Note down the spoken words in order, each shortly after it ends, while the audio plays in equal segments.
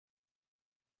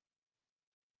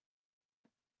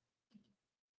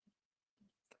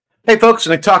Hey folks,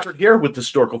 Nick Talker here with the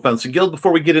Historical Fencing Guild.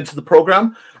 Before we get into the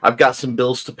program, I've got some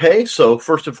bills to pay. So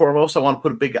first and foremost, I want to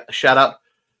put a big shout out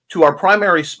to our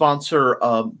primary sponsor,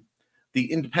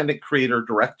 the Independent Creator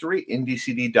Directory,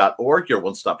 IndieCD.org, your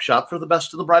one-stop shop for the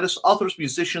best and the brightest authors,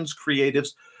 musicians,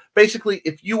 creatives. Basically,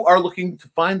 if you are looking to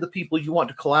find the people you want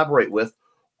to collaborate with,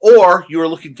 or you are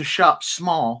looking to shop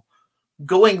small,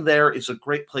 going there is a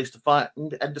great place to find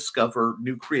and discover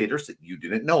new creators that you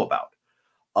didn't know about.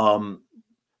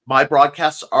 My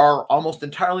broadcasts are almost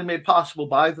entirely made possible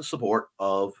by the support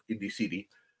of IndieCD,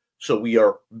 so we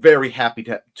are very happy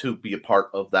to be a part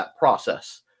of that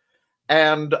process.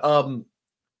 And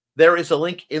there is a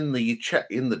link in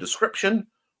the description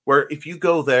where if you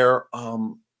go there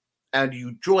and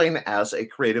you join as a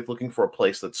creative looking for a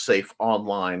place that's safe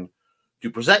online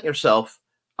to present yourself,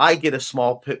 I get a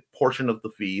small portion of the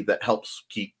fee that helps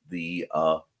keep the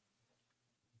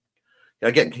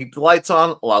again, keep the lights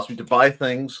on, allows me to buy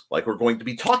things like we're going to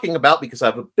be talking about because I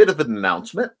have a bit of an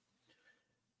announcement.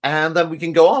 And then we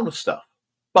can go on with stuff.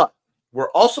 But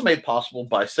we're also made possible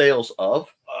by sales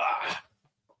of,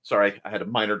 sorry, I had a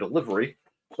minor delivery,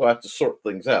 so I have to sort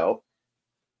things out.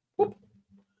 Whoop.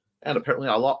 And apparently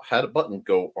I had a button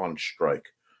go on strike.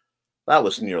 That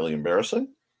was nearly embarrassing.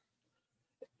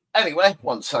 Anyway,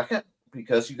 1 second,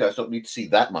 because you guys don't need to see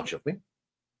that much of me.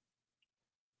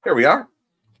 Here we are.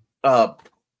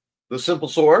 The simple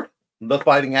sword, the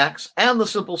fighting axe, and the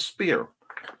simple spear.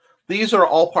 These are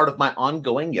all part of my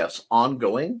ongoing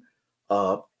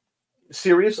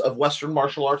series of Western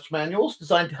martial arts manuals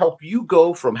designed to help you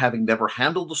go from having never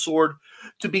handled a sword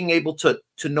to being able to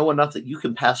know enough that you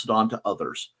can pass it on to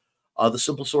others. The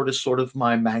simple sword is sort of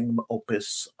my magnum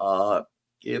opus.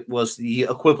 It was the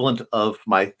equivalent of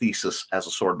my thesis as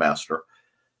a sword master.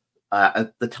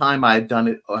 At the time, I had done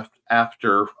it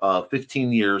after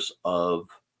 15 years of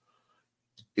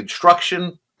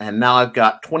instruction, and now I've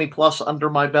got 20 plus under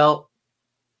my belt.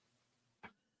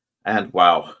 And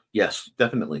wow, yes,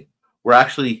 definitely. We're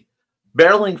actually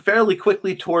barreling fairly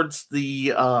quickly towards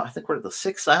the, I think we're at the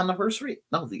 6th anniversary.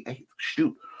 No, the 8th.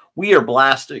 Shoot. We are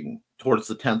blasting towards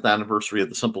the 10th anniversary of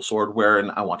the Simple Sword, wherein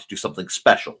I want to do something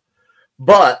special.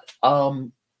 But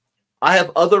I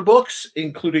have other books,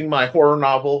 including my horror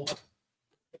novel,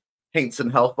 Haints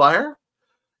and Hellfire.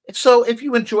 So if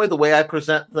you enjoy the way I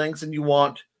present things and you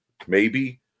want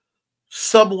maybe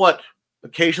somewhat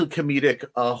occasionally comedic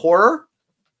horror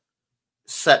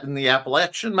set in the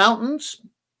Appalachian Mountains,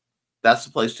 that's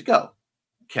the place to go.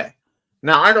 Okay.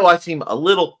 Now, I know I seem a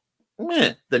little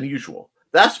meh than usual.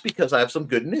 That's because I have some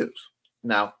good news.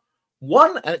 Now,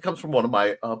 and it comes from one of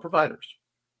my providers.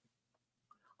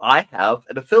 I have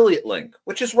an affiliate link,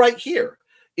 which is right here.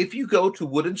 If you go to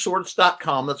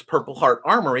woodenswords.com, that's Purple Heart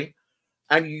Armory,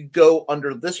 and you go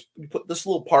under this, you put this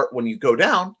little part when you go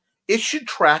down, it should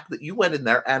track that you went in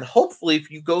there, and hopefully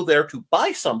if you go there to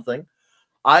buy something,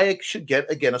 I should get,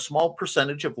 again, a small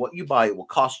percentage of what you buy. It will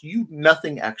cost you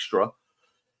nothing extra.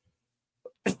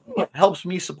 It helps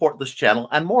me support this channel,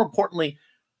 and more importantly,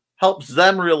 helps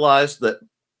them realize that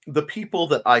the people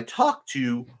that I talk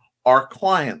to are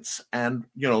clients and,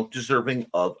 deserving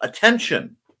of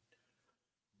attention.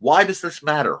 Why does this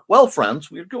matter? Well, friends,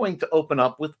 we're going to open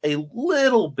up with a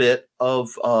little bit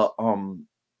of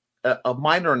a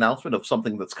minor announcement of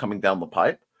something that's coming down the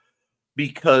pipe,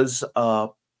 because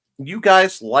you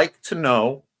guys like to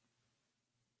know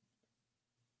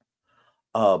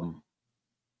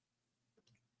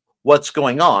what's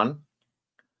going on.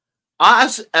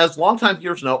 As longtime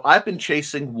viewers know, I've been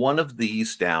chasing one of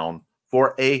these down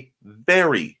for a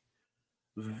very,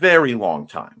 very long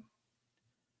time.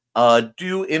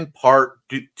 Due in part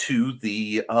to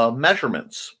the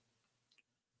measurements.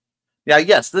 Yeah,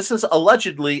 yes, this is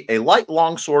allegedly a light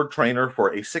longsword trainer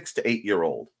for a 6 to 8 year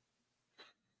old.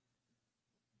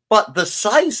 But the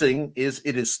sizing is,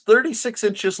 it is 36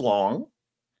 inches long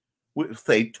with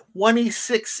a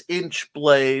 26-inch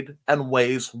blade and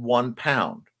weighs 1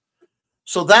 pound.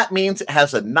 So that means it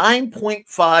has a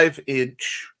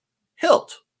 9.5-inch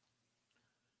hilt.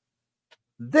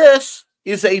 This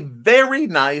is a very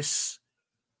nice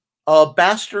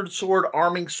bastard sword,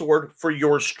 arming sword for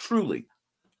yours truly.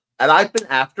 And I've been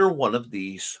after one of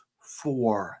these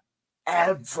forever.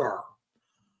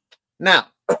 Now,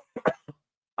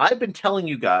 I've been telling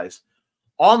you guys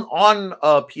on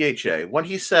PHA, when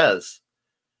he says,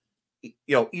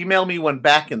 email me when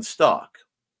back in stock.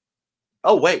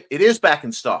 Oh, wait, it is back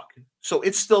in stock. So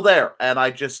it's still there, and I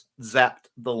just zapped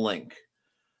the link.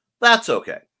 That's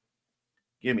okay.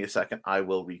 Give me a second. I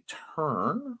will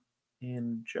return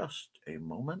in just a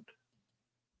moment.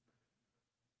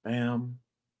 Bam.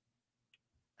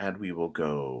 And we will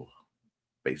go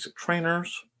basic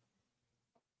trainers.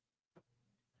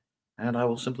 And I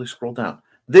will simply scroll down.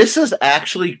 This is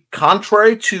actually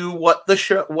contrary to what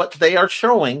what they are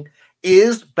showing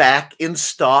is back in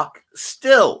stock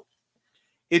still.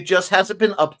 It just hasn't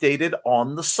been updated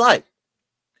on the site.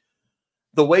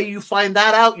 The way you find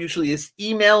that out usually is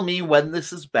email me when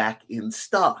this is back in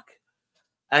stock.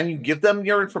 And you give them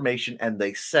your information and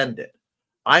they send it.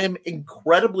 I am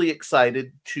incredibly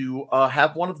excited to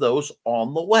have one of those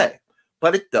on the way.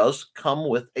 But it does come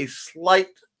with a slight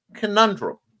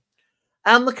conundrum.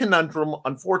 And the conundrum,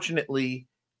 unfortunately,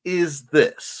 is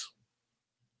this.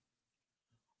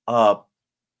 That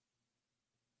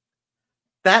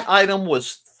item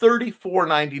was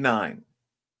 $34.99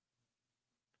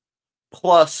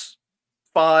 plus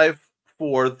 $5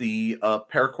 for the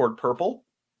paracord purple,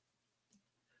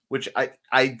 which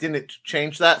I didn't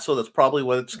change that, so that's probably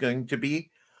what it's going to be.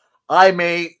 I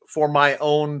may, for my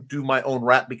own, do my own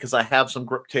wrap because I have some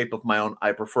grip tape of my own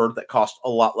I prefer that cost a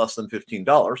lot less than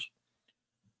 $15.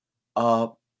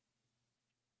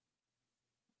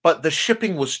 But the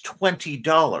shipping was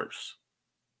 $20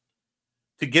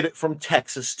 to get it from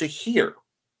Texas to here.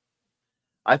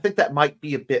 I think that might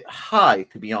be a bit high,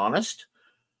 to be honest.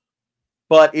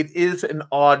 But it is an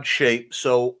odd shape,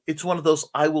 so it's one of those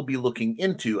I will be looking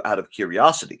into out of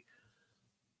curiosity.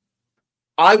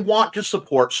 I want to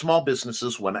support small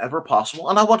businesses whenever possible,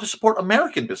 and I want to support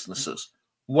American businesses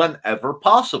whenever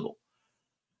possible.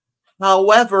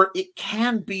 However, it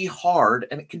can be hard,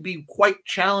 and it can be quite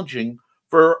challenging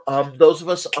for those of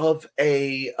us of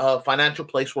a financial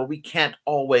place where we can't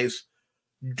always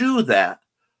do that.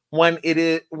 When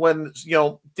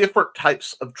different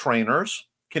types of trainers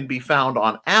can be found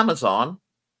on Amazon.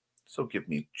 So give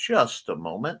me just a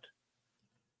moment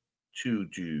to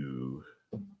do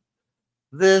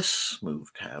this.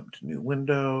 Move tab to new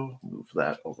window. Move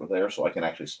that over there so I can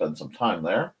actually spend some time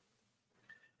there.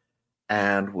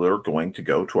 And we're going to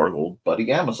go to our old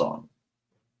buddy Amazon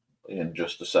in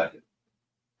just a second.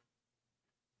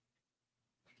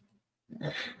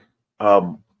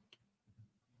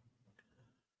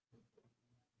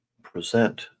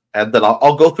 Present. And then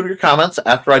I'll go through your comments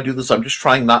after I do this. I'm just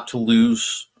trying not to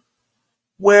lose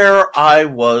where I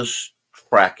was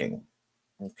tracking.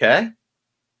 Okay.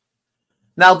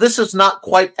 Now, this is not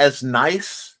quite as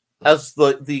nice as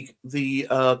the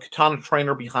Katana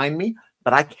trainer behind me,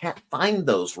 but I can't find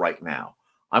those right now.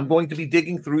 I'm going to be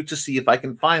digging through to see if I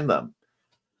can find them.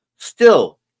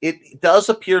 Still, it does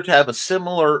appear to have a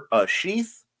similar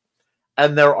sheath,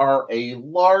 and there are a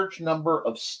large number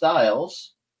of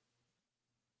styles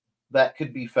that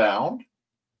could be found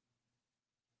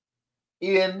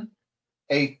in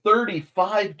a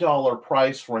 $35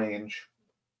 price range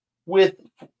with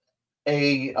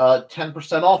a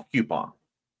 10% off coupon.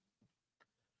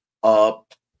 Let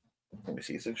me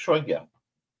see, is it showing? Yeah.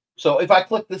 So if I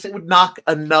click this, it would knock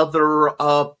another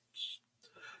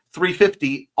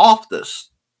 $350 off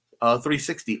this,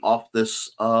 $360 off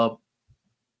this, the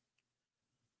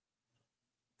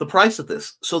price of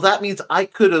this. So that means I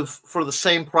could have, for the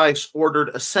same price, ordered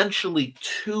essentially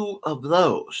 2 of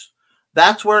those.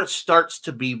 That's where it starts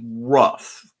to be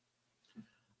rough.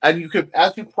 And you could,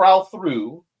 as you prowl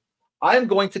through, I'm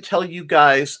going to tell you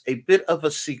guys a bit of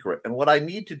a secret. And what I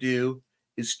need to do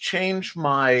is change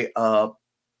my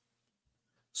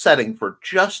setting for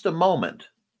just a moment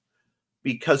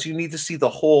because you need to see the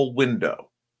whole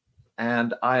window.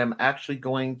 And I am actually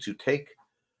going to take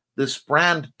this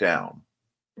brand down.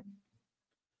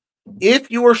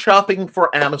 If you are shopping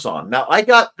for Amazon, now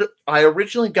I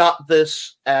originally got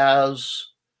this as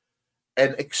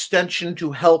an extension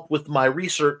to help with my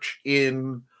research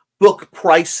in book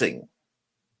pricing.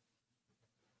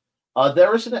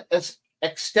 There is an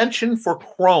extension for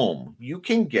Chrome you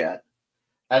can get,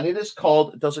 and it is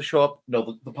called, does it show up?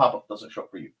 No, the pop-up doesn't show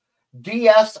up for you.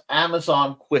 DS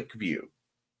Amazon Quick View.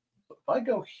 If I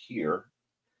go here,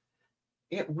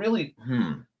 it really,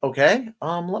 okay.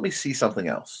 Let me see something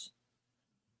else.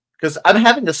 Because I'm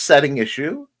having a setting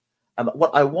issue. And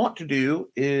what I want to do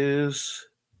is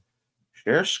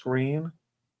share screen,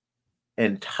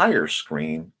 entire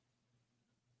screen.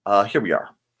 Here we are.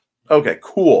 Okay,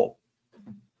 cool.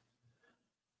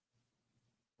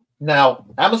 Now,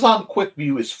 Amazon Quick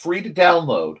View is free to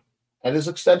download, and this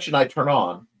extension I turn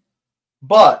on,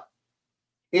 but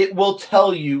it will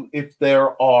tell you if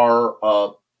there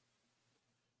are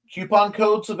coupon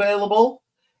codes available.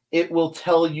 It will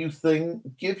tell you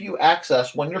give you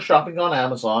access when you're shopping on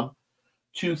Amazon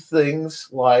to things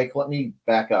like, let me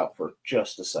back up for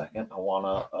just a second. I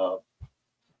want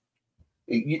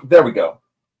to, there we go.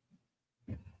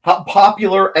 How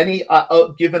popular any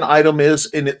given item is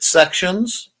in its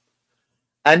sections.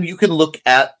 And you can look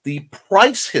at the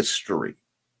price history.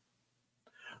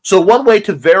 So one way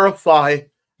to verify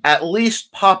at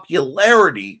least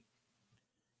popularity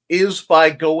is by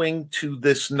going to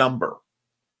this number,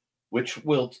 which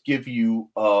will give you,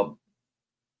 I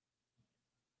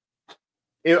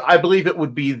believe it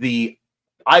would be the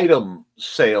item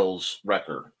sales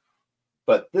record.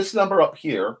 But this number up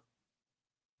here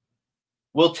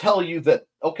will tell you that,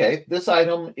 okay, this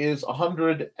item is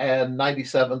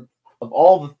 197th of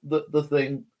all the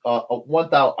thing,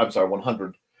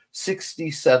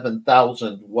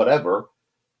 167,000 whatever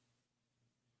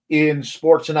in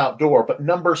sports and outdoor, but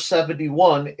number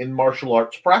 71 in martial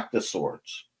arts practice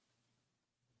swords.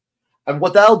 And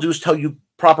what that'll do is tell you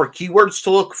proper keywords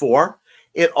to look for.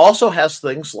 It also has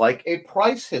things like a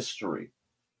price history.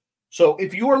 So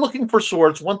if you are looking for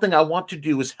swords, one thing I want to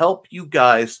do is help you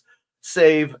guys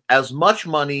save as much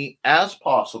money as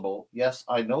possible. Yes,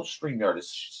 I know StreamYard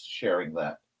is sharing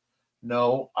that.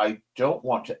 No, I don't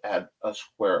want to add a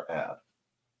square ad.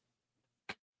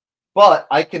 But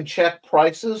I can check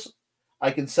prices.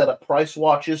 I can set up price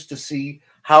watches to see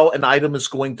how an item is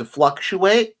going to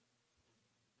fluctuate.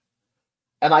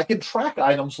 And I can track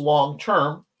items long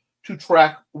term to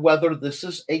track whether this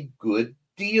is a good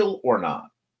deal or not.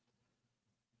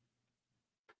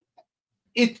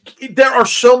 There are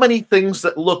so many things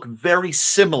that look very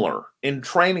similar in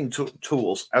training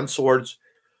tools and swords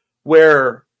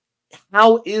where,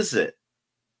 how is it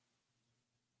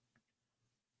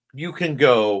you can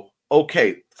go,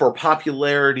 okay, for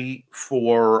popularity,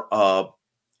 for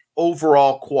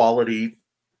overall quality,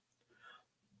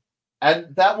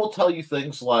 and that will tell you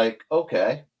things like,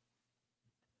 okay,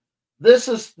 this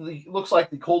is looks like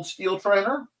the cold steel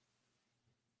trainer.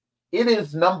 It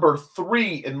is number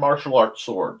 3 in martial arts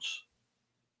swords.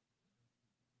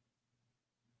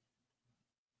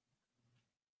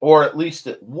 Or at least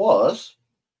it was.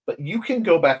 But you can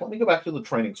go back. Let me go back to the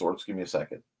training swords. Give me a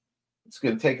second. It's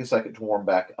going to take a second to warm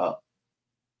back up,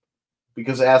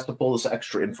 because it has to pull this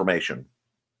extra information.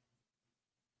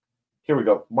 Here we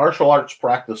go. Martial arts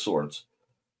practice swords.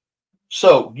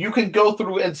 So you can go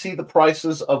through and see the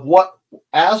prices of what,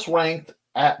 as ranked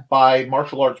by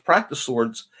martial arts practice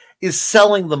swords, is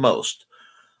selling the most.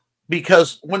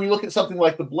 Because when you look at something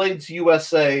like the Blades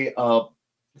USA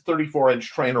 34-inch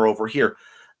trainer over here,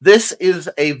 this is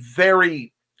a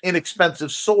very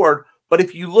inexpensive sword, but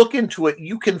if you look into it,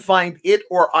 you can find it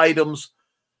or items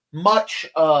much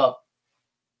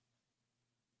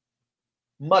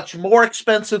more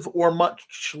expensive or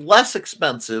much less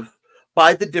expensive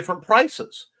by the different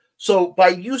prices. So by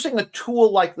using a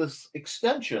tool like this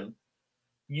extension,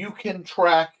 you can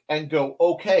track and go,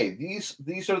 okay,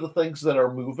 these are the things that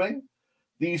are moving.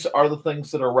 These are the things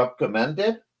that are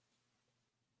recommended.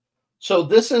 So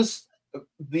this is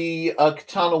the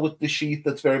katana with the sheath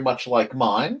that's very much like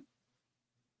mine.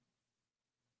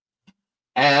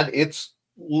 And it's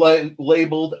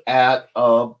labeled at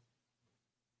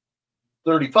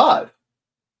 35.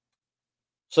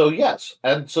 So yes,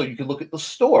 and so you can look at the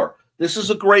store. This is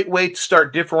a great way to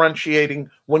start differentiating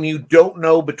when you don't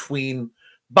know between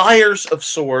buyers of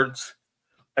swords,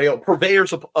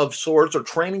 purveyors of swords or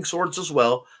training swords as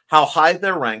well, how high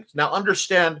they're ranked. Now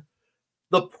understand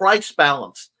the price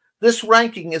balance. This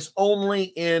ranking is only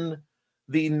in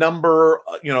the number,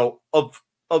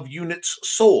 of units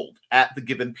sold at the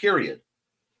given period.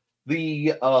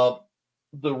 The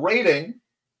rating,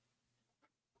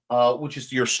 which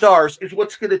is your stars, is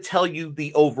what's going to tell you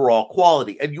the overall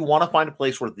quality. And you want to find a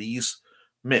place where these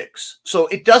mix. So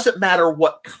it doesn't matter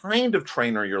what kind of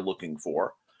trainer you're looking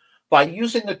for. By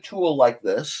using a tool like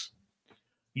this,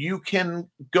 you can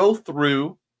go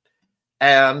through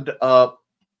and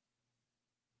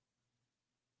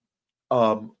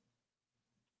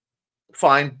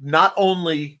find not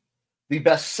only the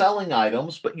best-selling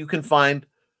items, but you can find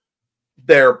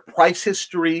their price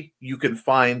history. You can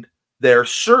find their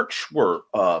search word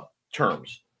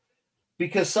terms,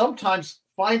 because sometimes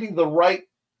finding the right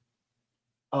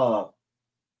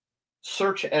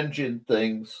search engine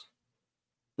things,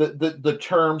 the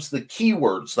terms, the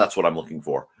keywords, that's what I'm looking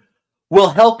for, will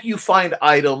help you find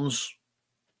items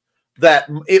that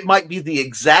it might be the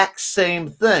exact same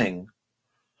thing,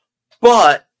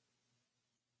 but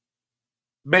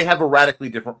may have a radically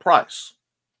different price.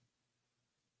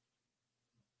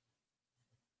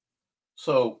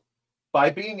 So by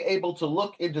being able to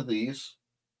look into these,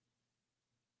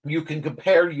 you can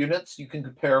compare units, you can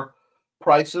compare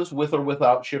prices with or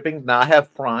without shipping. Now I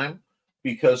have Prime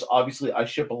because obviously I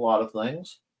ship a lot of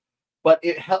things, but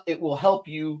it will help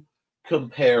you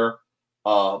compare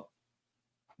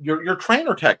your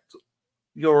trainer tech,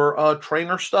 your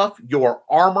trainer stuff, your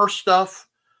armor stuff,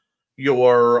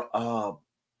 your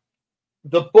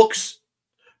the books,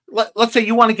 let's say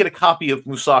you want to get a copy of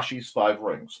Musashi's 5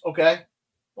 Rings. Okay,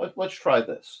 let's try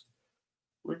this.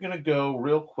 We're gonna go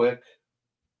real quick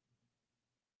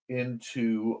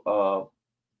into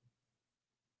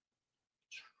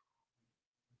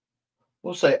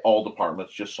we'll say all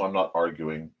departments, just so I'm not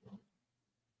arguing.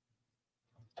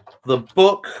 The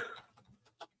Book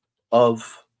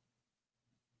of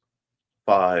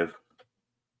 5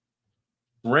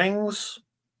 Rings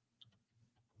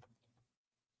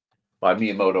by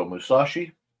Miyamoto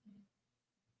Musashi.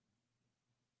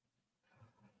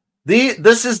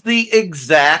 This is the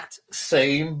exact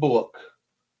same book,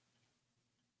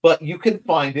 but you can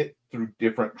find it through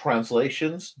different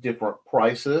translations, different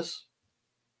prices,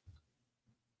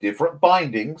 different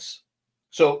bindings.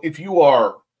 So if you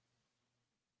are,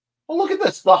 well, look at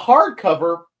this. The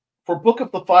hardcover for Book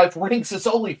of the 5 Rings is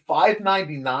only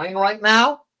 $5.99 right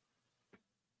now.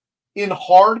 In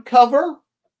hardcover,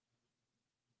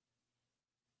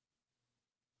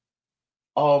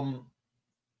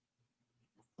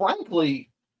 frankly,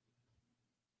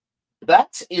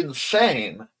 that's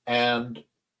insane, and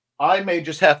I may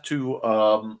just have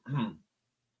to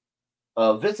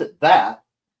visit that,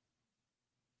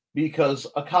 because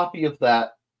a copy of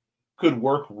that could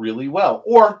work really well.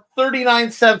 Or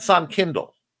 39 cents on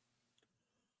Kindle.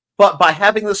 But by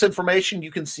having this information,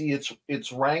 you can see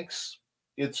its ranks,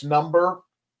 its number,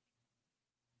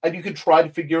 and you can try to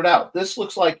figure it out. This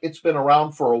looks like it's been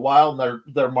around for a while, and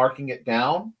they're marking it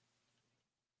down.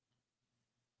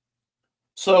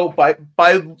 So by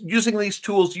using these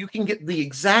tools, you can get the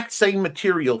exact same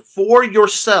material for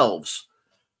yourselves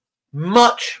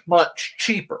much, much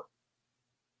cheaper.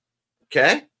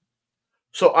 Okay?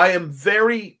 So I am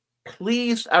very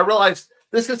pleased. I realize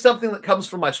this is something that comes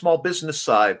from my small business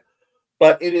side,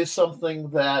 but it is something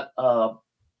that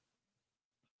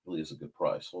really is a good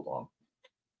price. Hold on.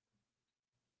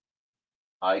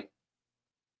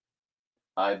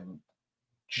 I'm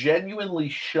genuinely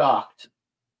shocked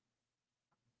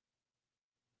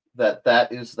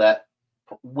that is that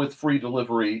with free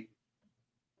delivery.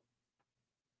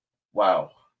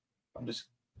 Wow. I'm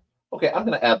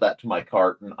going to add that to my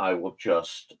cart, and I will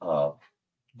just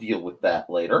deal with that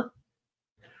later.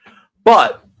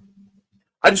 But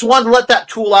I just wanted to let that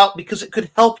tool out because it could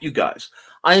help you guys.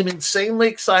 I am insanely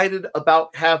excited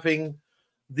about having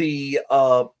the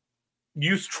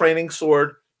Youth Training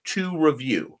Sword to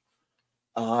review.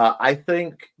 I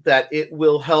think that it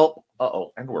will help.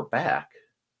 Uh-oh, and we're back.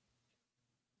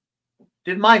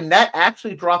 Did my net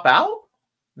actually drop out?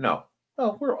 No.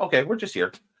 Oh, we're okay. We're just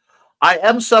here. I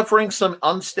am suffering some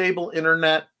unstable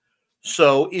internet,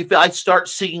 so if I start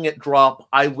seeing it drop,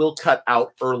 I will cut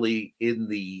out early in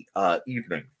the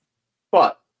evening.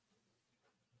 But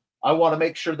I want to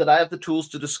make sure that I have the tools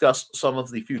to discuss some of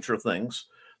the future things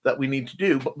that we need to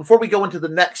do. But before we go into the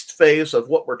next phase of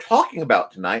what we're talking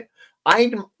about tonight,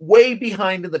 I'm way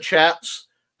behind in the chats,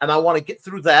 and I want to get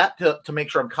through that to make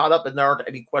sure I'm caught up and there aren't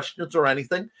any questions or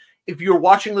anything. If you're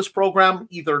watching this program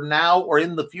either now or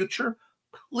in the future,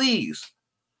 please,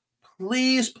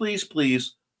 please, please,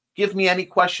 please give me any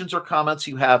questions or comments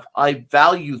you have. I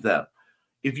value them.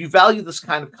 If you value this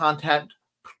kind of content,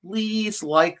 please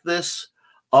like this.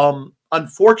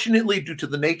 Unfortunately, due to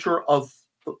the nature of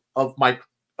my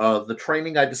the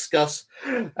training I discuss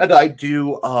and I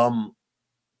do,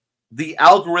 the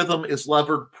algorithm is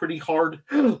levered pretty hard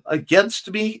against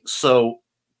me. So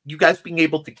you guys being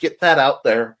able to get that out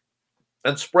there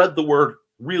and spread the word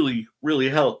really, really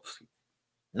helps.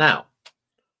 Now,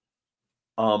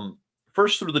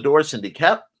 first through the door, Cindy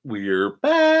Kep. We're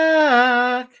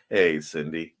back. Hey,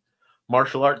 Cindy.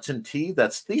 Martial Arts and Tea.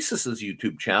 That's Thesis's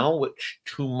YouTube channel, which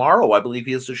tomorrow I believe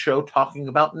he has a show talking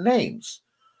about names.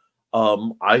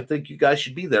 I think you guys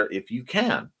should be there if you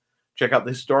can. Check out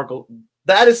the historical.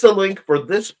 That is the link for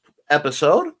this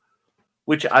episode,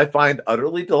 which I find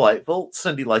utterly delightful.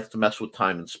 Cindy likes to mess with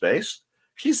time and space.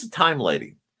 She's a time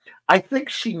lady. I think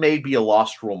she may be a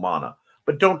lost Romana,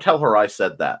 but don't tell her I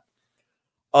said that.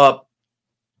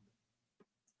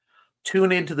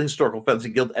 Tune into the Historical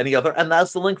Fencing Guild, any other, and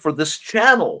that's the link for this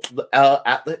channel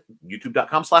at the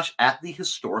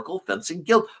youtube.com/@the-historical fencing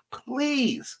guild.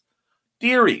 Please,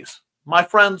 dearies, my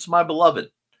friends, my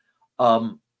beloved,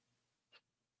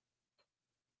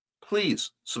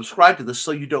 please subscribe to this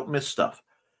so you don't miss stuff.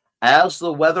 As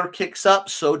the weather kicks up,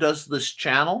 so does this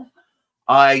channel.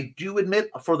 I do admit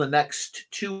for the next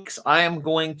 2 weeks, I am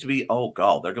going to be, oh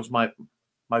God, there goes my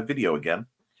video again.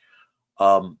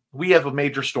 We have a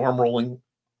major storm rolling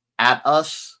at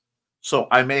us, so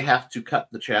I may have to cut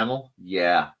the channel.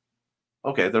 Yeah.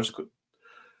 Okay, there's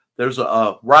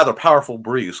a rather powerful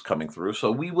breeze coming through,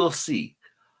 so we will see.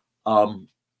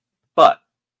 But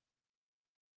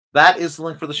that is the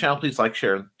link for the channel. Please like,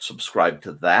 share, and subscribe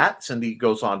to that. Cindy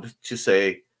goes on to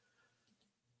say,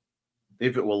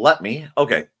 if it will let me.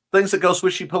 Okay. Things that go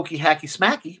swishy, pokey, hacky,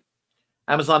 smacky.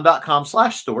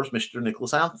 Amazon.com/stores, Mr.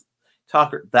 Nicholas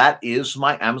Talker. That is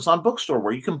my Amazon bookstore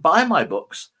where you can buy my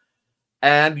books.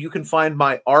 And you can find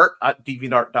my art at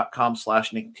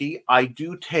deviantart.com/NickT. I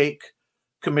do take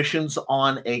commissions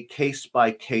on a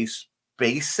case-by-case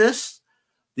basis.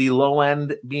 The low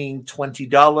end being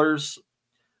 $20,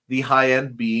 the high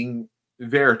end being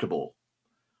veritable.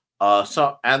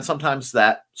 And sometimes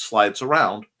that slides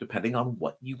around depending on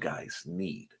what you guys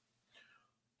need.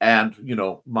 And, you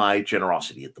know, my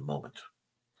generosity at the moment.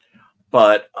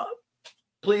 But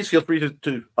please feel free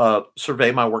to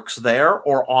survey my works there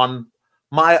or on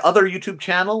my other YouTube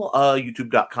channel,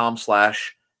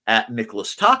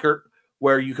 youtube.com/@NicholasTalker,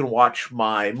 where you can watch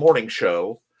my morning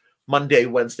show Monday,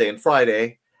 Wednesday, and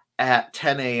Friday at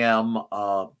 10 a.m.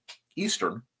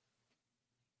 Eastern.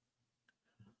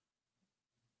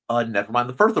 Never mind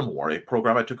the Furthermore, a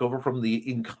program I took over from the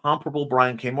incomparable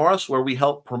Brian K. Morris, where we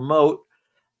help promote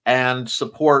and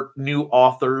support new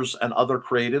authors and other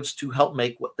creatives to help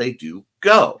make what they do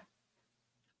go.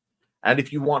 And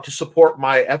if you want to support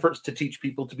my efforts to teach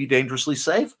people to be dangerously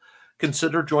safe,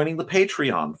 consider joining the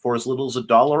Patreon. For as little as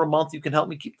 $1 a month, you can help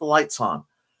me keep the lights on.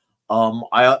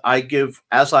 I give,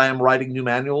 as I am writing new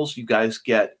manuals, you guys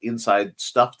get inside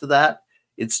stuff to that.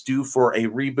 It's due for a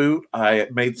reboot. I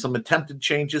made some attempted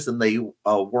changes and they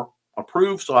weren't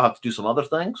approved, so I'll have to do some other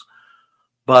things.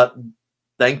 But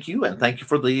thank you, and thank you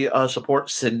for the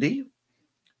support, Cindy.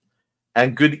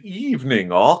 And good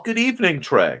evening, all. Good evening,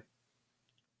 Trey.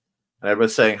 And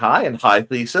everybody's saying hi, and hi,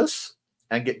 Thesis.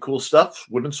 And get cool stuff,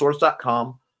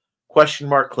 woodenswords.com,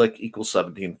 !click equals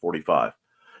 1745.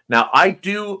 Now, I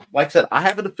do, like I said, I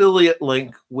have an affiliate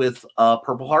link with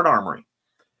Purple Heart Armory.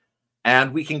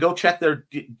 And we can go check their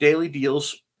daily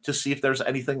deals to see if there's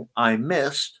anything I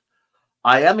missed.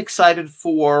 I am excited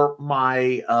for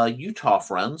my Utah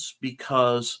friends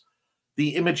because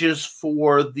the images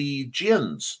for the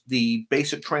gins, the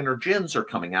basic trainer gins, are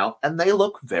coming out, and they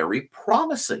look very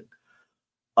promising.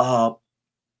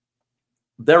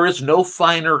 There is no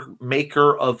finer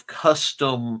maker of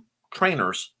custom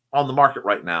trainers on the market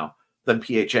right now than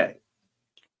PHA.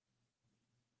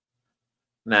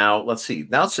 Now, let's see.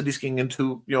 Now Cindy's getting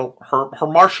into, you know, her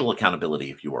martial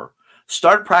accountability, if you were.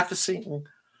 Start practicing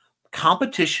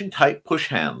competition-type push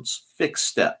hands, fixed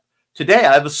step. Today,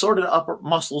 I have assorted upper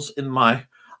muscles in my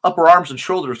upper arms and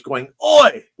shoulders going,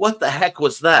 oi, what the heck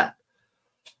was that?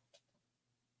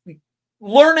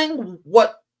 Learning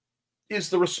what is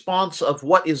the response of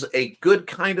what is a good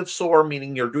kind of sore,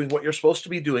 meaning you're doing what you're supposed to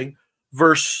be doing,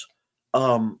 versus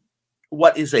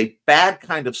what is a bad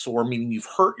kind of sore, meaning you've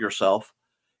hurt yourself,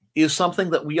 is something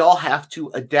that we all have to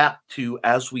adapt to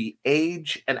as we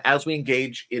age and as we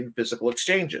engage in physical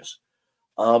exchanges.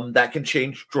 That can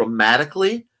change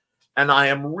dramatically, and I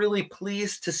am really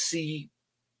pleased to see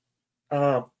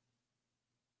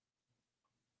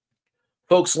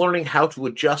folks learning how to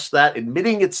adjust that,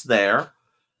 admitting it's there,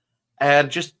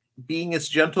 and just being as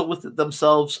gentle with it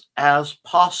themselves as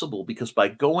possible, because by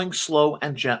going slow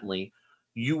and gently,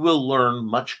 you will learn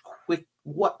much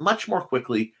more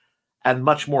quickly and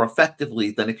much more effectively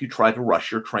than if you try to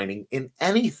rush your training in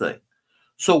anything.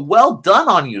 So well done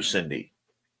on you, Cindy.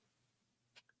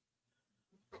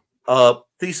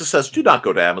 Thesis says, do not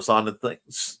go to Amazon and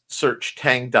search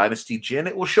Tang Dynasty Gin.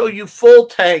 It will show you full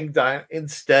Tang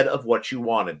instead of what you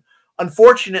wanted.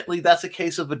 Unfortunately, that's a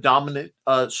case of a dominant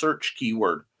search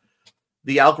keyword.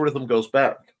 The algorithm goes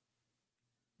back.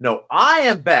 No, I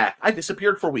am back. I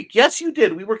disappeared for a week. Yes, you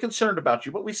did. We were concerned about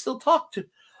you, but we still talked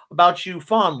about you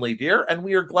fondly, dear, and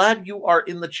we are glad you are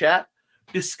in the chat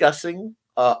discussing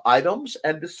items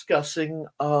and discussing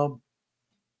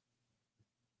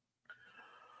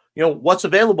you know, what's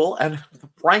available, and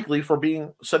frankly, for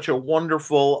being such a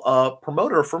wonderful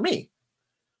promoter for me.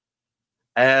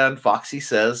 And Foxy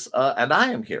says, and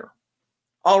I am here.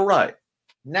 All right.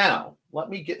 Now, let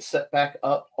me get set back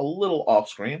up a little off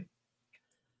screen.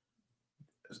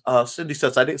 Cindy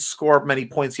says, I didn't score many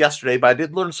points yesterday, but I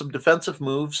did learn some defensive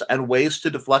moves and ways to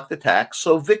deflect attacks.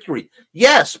 So victory.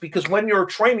 Yes, because when you're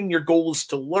training, your goal is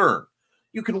to learn.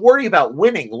 You can worry about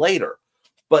winning later,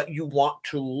 but you want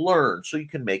to learn so you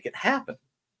can make it happen.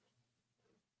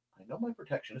 I know my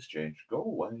protection has changed. Go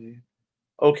away.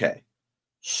 Okay.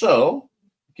 So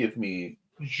give me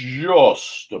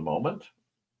just a moment.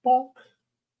 Bonk.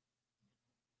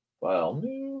 File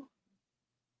new.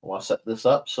 I want to set this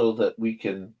up so that we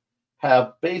can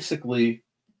have basically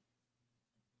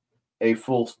a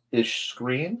full-ish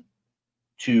screen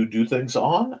to do things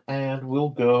on, and we'll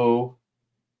go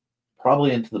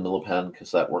probably into the millipen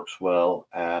because that works well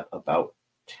at about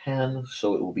 10,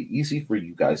 so it will be easy for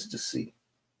you guys to see.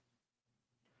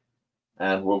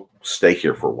 And we'll stay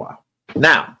here for a while.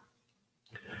 Now,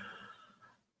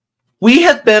 we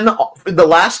have been, in the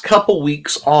last couple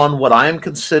weeks, on what I am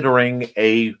considering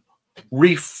a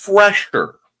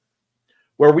refresher,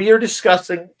 where we are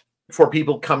discussing, for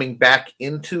people coming back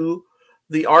into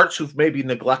the arts who've maybe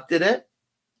neglected it,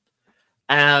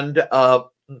 and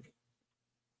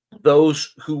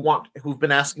those who've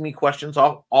been asking me questions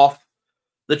off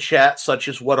the chat, such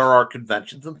as what are our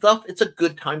conventions and stuff. It's a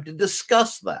good time to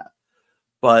discuss that.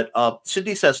 But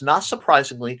Cindy says, not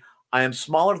surprisingly, I am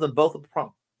smaller than both of the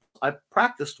I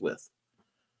practiced with.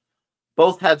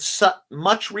 Both had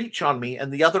much reach on me,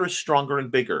 and the other is stronger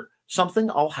and bigger. Something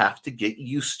I'll have to get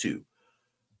used to.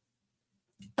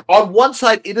 On one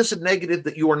side, it is a negative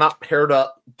that you are not paired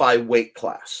up by weight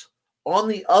class. On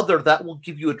the other, that will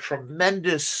give you a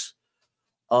tremendous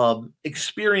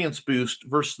experience boost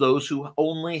versus those who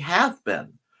only have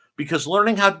been. Because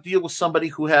learning how to deal with somebody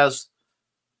who has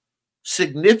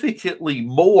significantly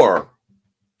more...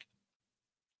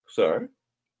 Sorry.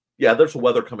 Yeah, there's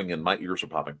weather coming in. My ears are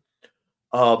popping.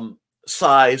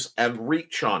 Size and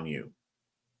reach on you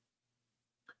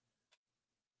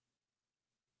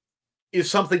is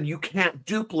something you can't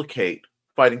duplicate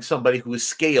fighting somebody who is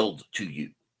scaled to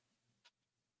you.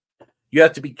 You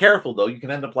have to be careful, though. You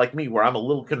can end up like me, where I'm a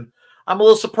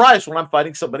little surprised when I'm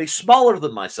fighting somebody smaller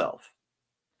than myself.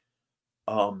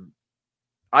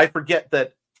 I forget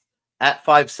that at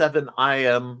 5'7", I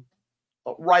am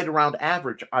right around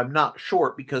average. I'm not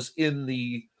short, because in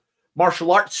the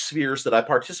martial arts spheres that I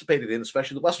participated in,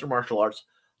 especially the Western martial arts,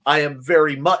 I am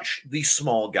very much the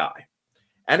small guy.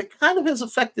 And it kind of has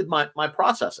affected my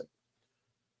processing.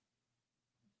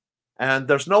 And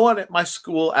there's no one at my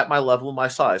school at my level and my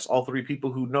size. All three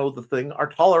people who know the thing are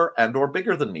taller and or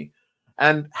bigger than me.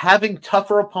 And having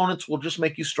tougher opponents will just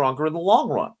make you stronger in the long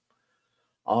run.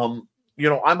 You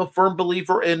know, I'm a firm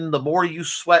believer in the more you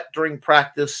sweat during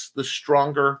practice, the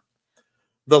stronger,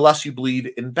 the less you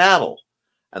bleed in battle.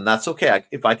 And that's okay.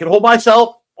 If I can hold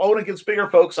myself own against bigger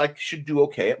folks, I should do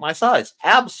okay at my size.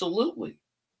 Absolutely.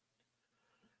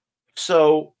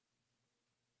 So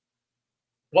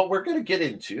what we're going to get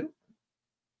into,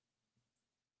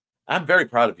 I'm very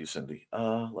proud of you, Cindy.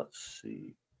 Let's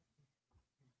see.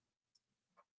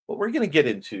 What we're going to get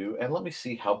into, and let me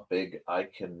see how big I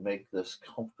can make this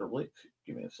comfortably.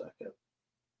 Give me a second.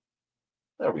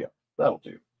 There we go. That'll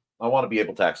do. I want to be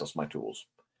able to access my tools.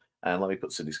 And let me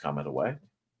put Cindy's comment away.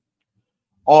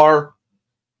 Where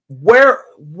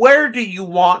do you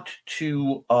want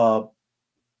to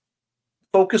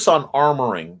focus on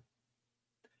armoring,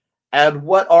 and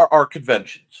what are our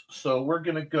conventions? So we're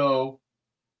going to go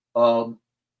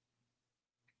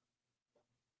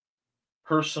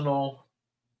personal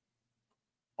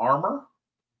armor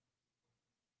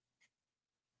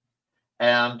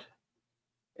and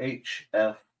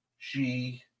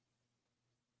HFG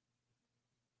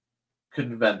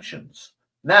conventions.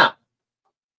 Now,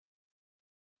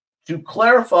 to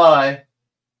clarify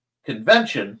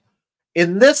convention,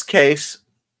 in this case,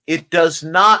 it does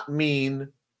not mean,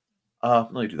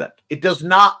 let me do that. It does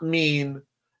not mean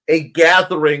a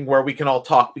gathering where we can all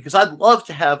talk, because I'd love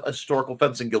to have a historical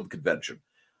fencing guild convention.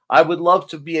 I would love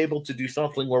to be able to do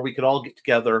something where we could all get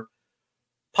together,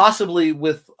 possibly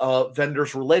with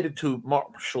vendors related to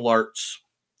martial arts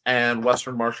and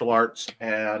Western martial arts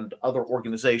and other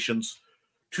organizations,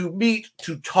 to meet,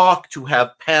 to talk, to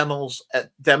have panels,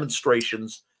 at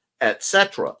demonstrations,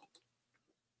 etc.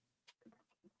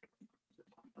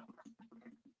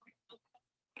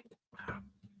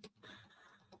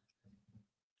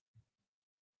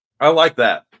 I like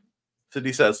that.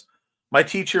 Cindy says, my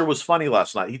teacher was funny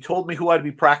last night. He told me who I'd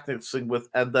be practicing with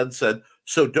and then said,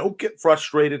 so don't get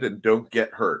frustrated and don't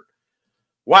get hurt.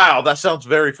 Wow, that sounds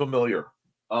very familiar.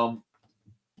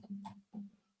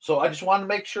 So I just want to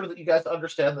make sure that you guys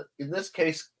understand that in this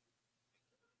case,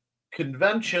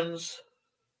 conventions,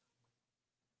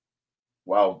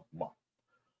 wow,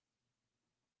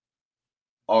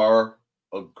 are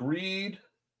agreed.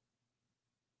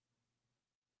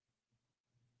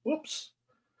 Whoops.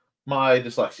 My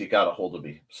dyslexia got a hold of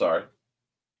me. Sorry.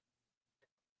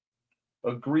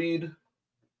 Agreed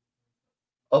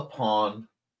upon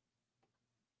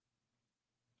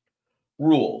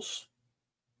rules.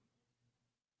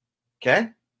 Okay?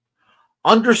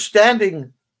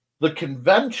 Understanding the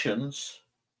conventions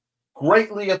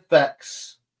greatly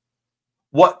affects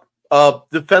what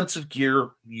defensive gear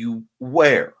you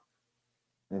wear.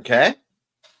 Okay?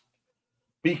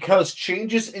 Because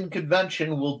changes in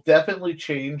convention will definitely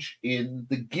change in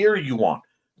the gear you want.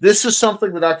 This is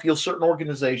something that I feel certain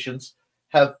organizations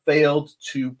have failed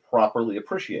to properly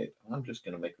appreciate. I'm just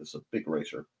going to make this a big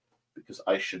eraser because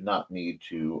I should not need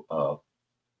to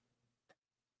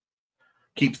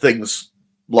keep things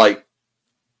light.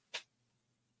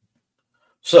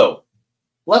 So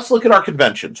let's look at our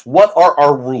conventions. What are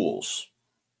our rules?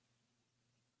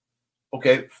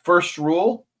 Okay, first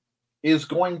rule is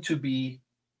going to be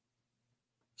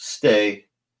stay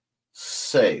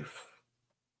safe.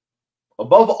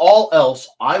 Above all else,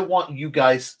 I want you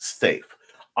guys safe.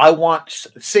 I want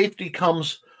safety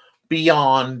comes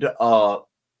beyond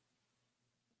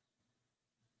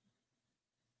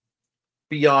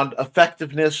beyond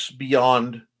effectiveness,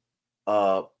 beyond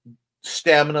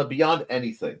stamina, beyond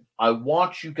anything. I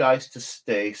want you guys to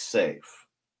stay safe.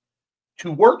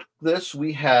 To work this,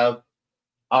 we have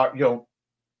our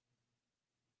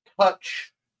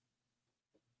touch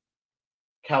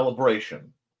calibration.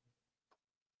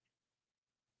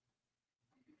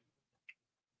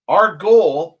 Our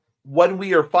goal when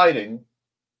we are fighting,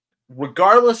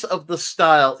 regardless of the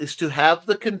style, is to have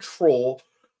the control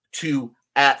to,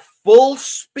 at full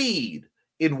speed,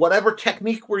 in whatever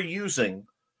technique we're using,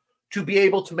 to be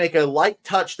able to make a light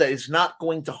touch that is not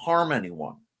going to harm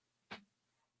anyone,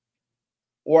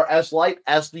 or as light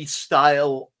as the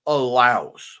style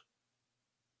allows.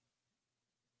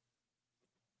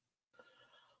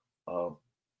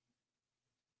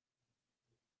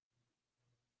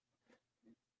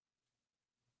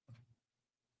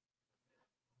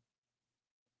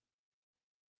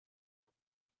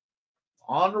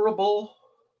 Honorable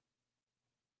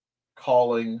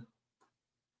calling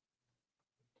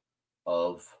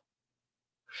of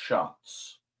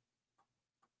shots.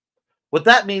 What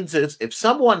that means is if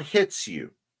someone hits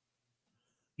you,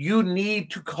 you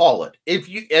need to call it.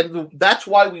 And that's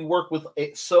why we work with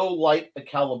so light a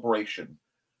calibration,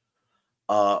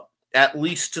 at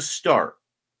least to start.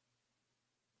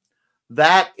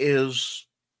 That is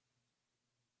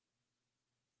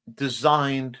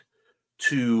designed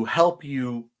to help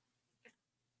you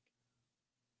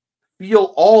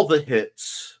feel all the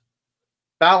hits,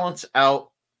 balance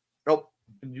out. Oh,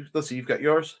 let's see, you've got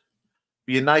yours.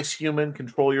 Be a nice human,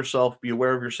 control yourself, be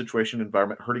aware of your situation,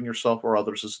 environment. Hurting yourself or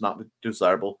others is not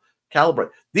desirable. Calibrate.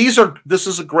 This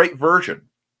is a great version.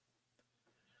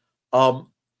 I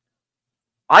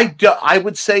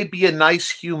would say be a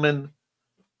nice human,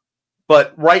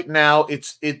 but right now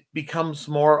it becomes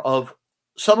more of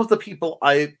some of the people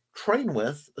I train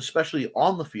with, especially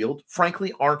on the field,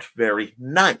 frankly, aren't very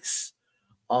nice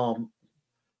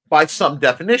by some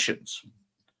definitions.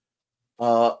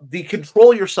 The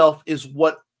control yourself is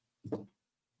what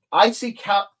I see.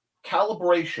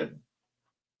 Calibration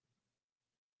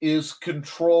is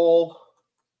control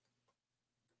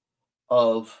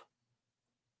of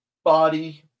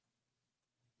body,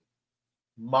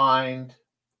 mind,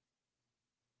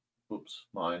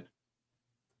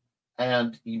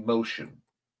 and emotion.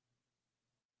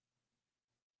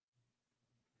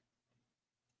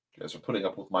 You guys are putting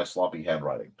up with my sloppy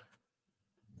handwriting.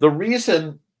 The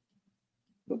reason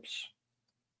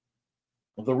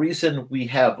we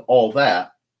have all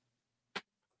that,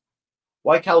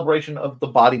 why calibration of the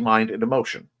body, mind, and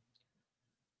emotion?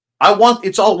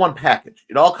 It's all one package.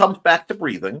 It all comes back to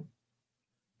breathing.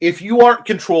 If you aren't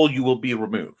controlled, you will be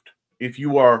removed. If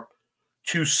you are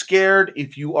too scared,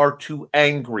 if you are too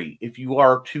angry, if you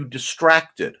are too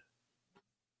distracted,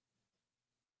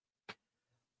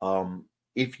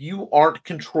 if you aren't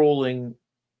controlling,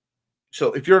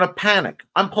 so if you're in a panic,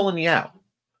 I'm pulling you out.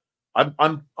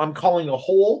 I'm calling a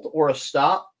hold or a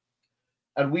stop,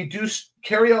 and we do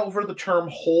carry over the term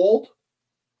hold.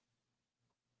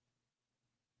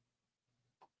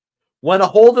 When a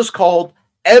hold is called,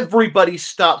 everybody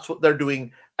stops what they're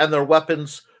doing and their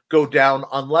weapons go down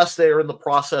unless they are in the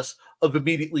process of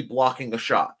immediately blocking a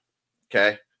shot.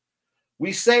 Okay?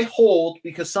 We say hold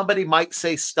because somebody might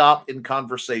say stop in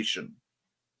conversation.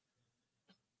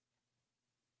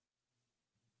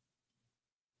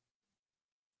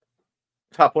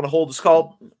 Top when a hold is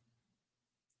called.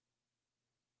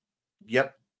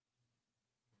 Yep.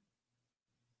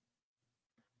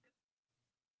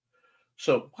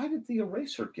 So why did the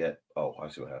eraser get... Oh, I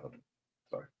see what happened.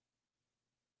 Sorry.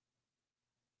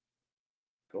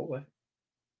 Go away.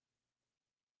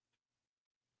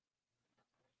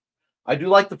 I do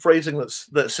like the phrasing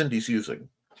that Cindy's using.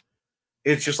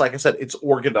 It's just, like I said, it's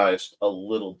organized a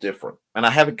little different. And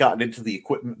I haven't gotten into the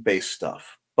equipment-based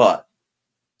stuff. But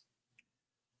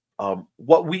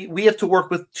what we have to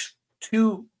work with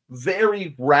two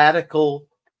very radical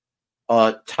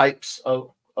types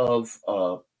of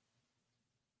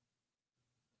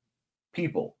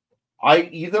people.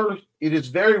 it is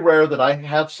very rare that I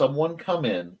have someone come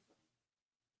in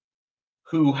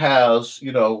who has,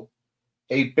 you know,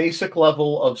 a basic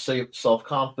level of, say,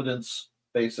 self-confidence,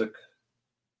 basic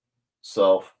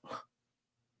self,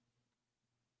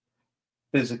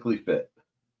 physically fit.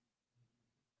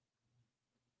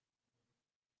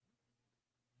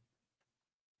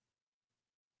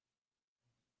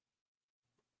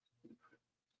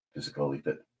 Physically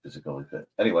fit, physically fit.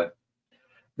 Anyway,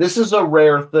 this is a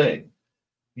rare thing.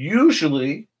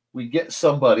 Usually we get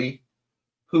somebody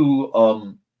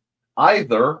who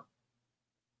either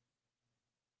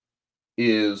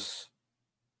is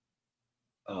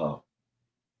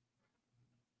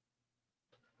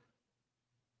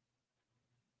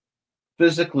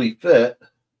physically fit,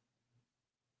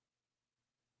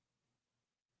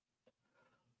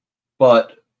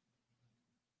 but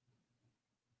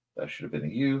that should have been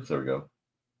a U. There we go.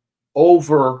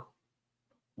 Over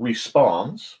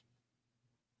responds,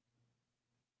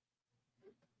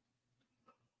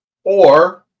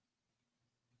 or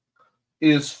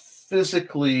is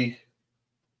physically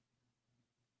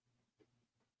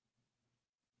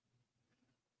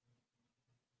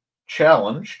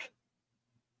challenged,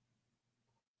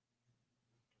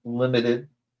 limited,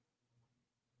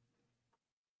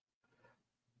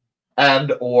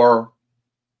 and or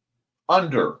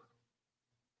under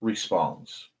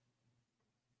responds.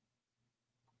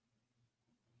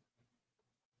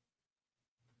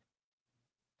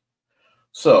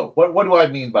 So what do I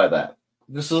mean by that?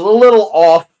 This is a little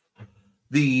off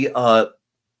the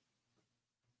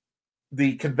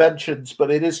conventions,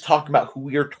 but it is talking about who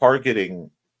we are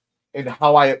targeting and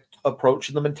how I approach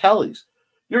the mentalities.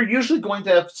 You're usually going to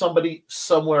have somebody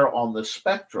somewhere on the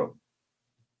spectrum.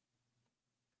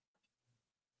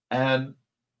 And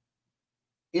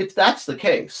if that's the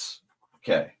case,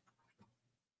 okay,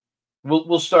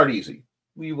 we'll start easy.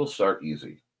 We will start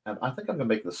easy. And I think I'm going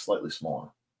to make this slightly smaller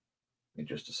in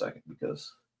just a second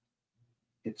because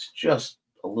it's just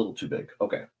a little too big.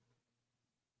 Okay.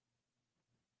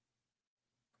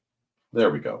 There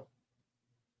we go.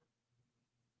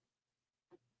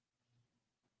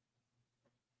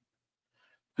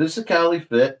 Physically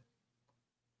fit.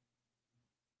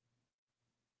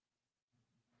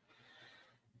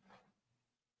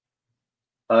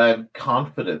 I'm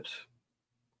confident.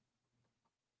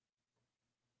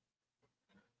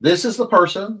 This is the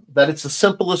person that it's the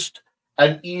simplest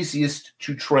and easiest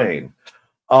to train,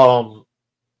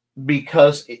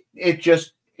 because it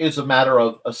just is a matter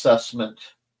of assessment.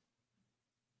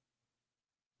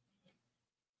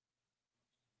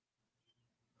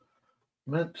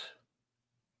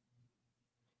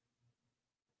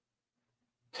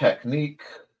 Technique,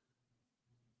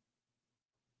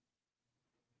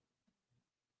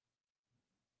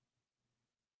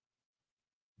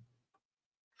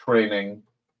 training,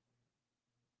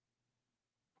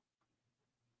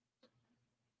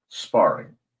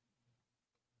 sparring.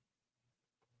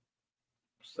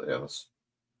 So yeah, let's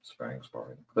sparring.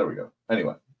 There we go.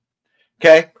 Anyway,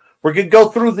 okay, we're gonna go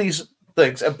through these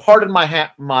things, and pardon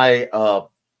my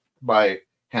my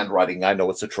handwriting. I know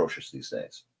it's atrocious these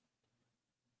days.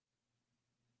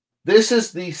 This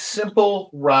is the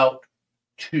simple route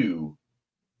to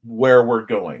where we're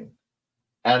going.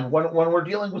 And when we're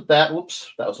dealing with that,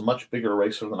 whoops, that was a much bigger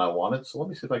eraser than I wanted. So let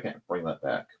me see if I can't bring that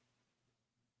back.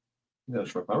 I'm going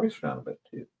to shrink my eraser down a bit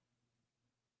too.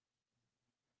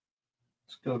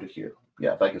 Let's go to here.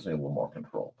 Yeah, that gives me a little more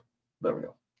control. There we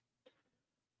go.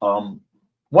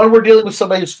 When we're dealing with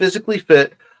somebody who's physically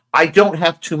fit, I don't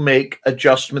have to make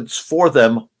adjustments for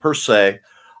them per se,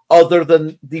 other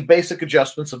than the basic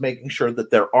adjustments of making sure that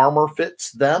their armor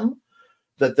fits them,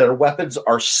 that their weapons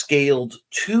are scaled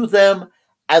to them,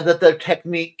 and that their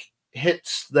technique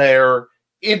hits their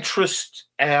interest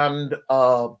and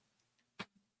how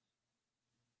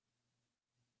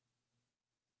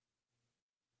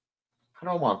do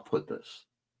I want to put this?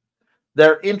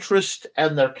 Their interest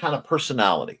and their kind of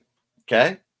personality.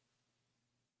 Okay.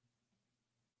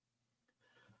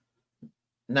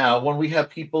 Now, when we have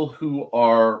people who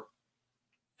are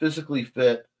physically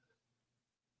fit,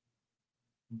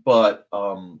 but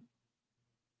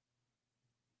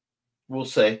we'll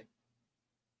say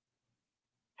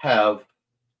have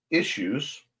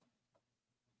issues,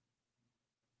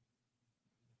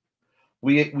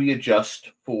 we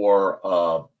adjust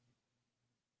for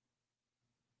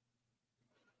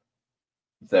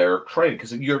their training,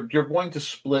 because you're going to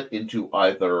split into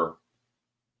either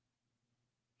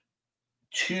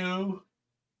two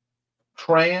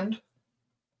trained.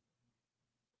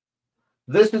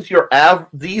 This is your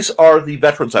these are the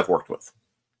veterans I've worked with,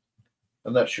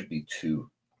 and that should be two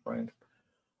trained.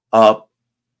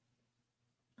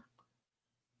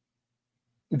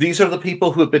 These are the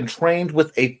people who have been trained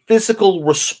with a physical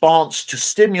response to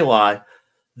stimuli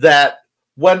that,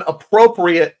 when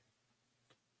appropriate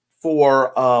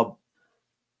for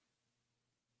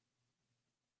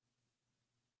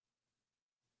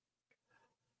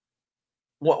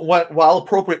while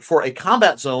appropriate for a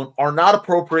combat zone, are not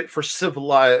appropriate for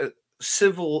civilian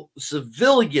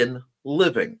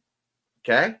living.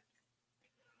 Okay?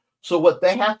 So what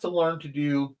they have to learn to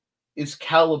do is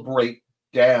calibrate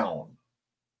down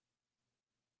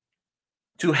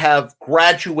to have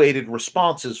graduated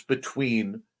responses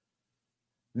between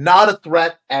not a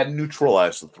threat and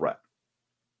neutralize the threat.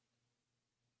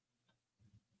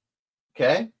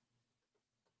 Okay?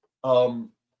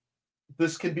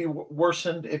 This can be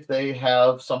worsened if they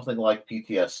have something like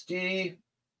PTSD,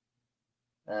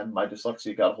 and my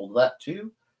dyslexia got a hold of that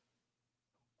too,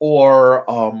 or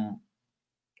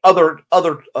other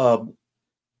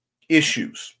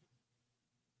issues.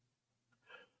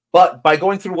 But by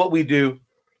going through what we do,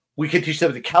 we can teach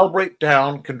them to calibrate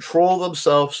down, control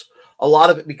themselves. A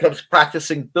lot of it becomes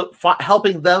practicing,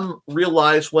 helping them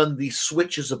realize when the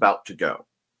switch is about to go,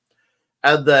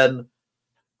 and then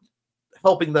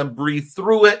helping them breathe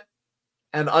through it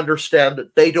and understand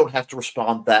that they don't have to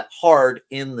respond that hard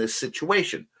in this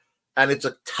situation. And it's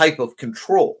a type of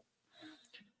control.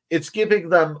 It's giving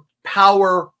them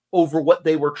power over what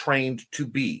they were trained to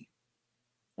be.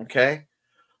 Okay?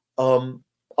 A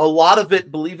lot of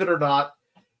it, believe it or not,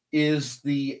 is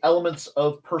the elements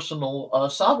of personal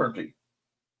sovereignty.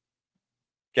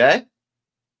 Okay?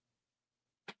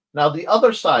 Now, the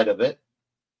other side of it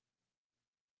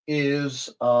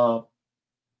is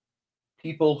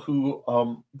people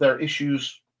who their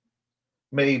issues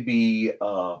may be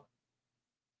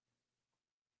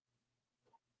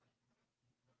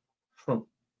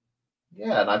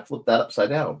and I flipped that upside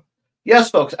down. Yes,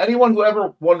 folks, anyone who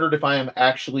ever wondered if I am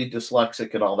actually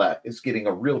dyslexic and all that is getting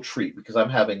a real treat, because I'm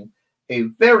having a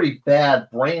very bad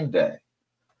brain day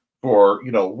for,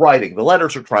 writing. The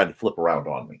letters are trying to flip around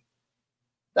on me.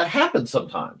 That happens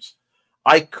sometimes.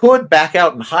 I could back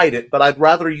out and hide it, but I'd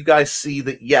rather you guys see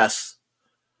that, yes,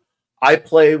 I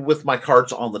play with my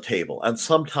cards on the table, and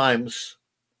sometimes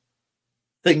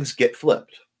things get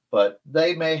flipped, but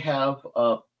they may have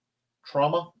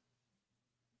trauma,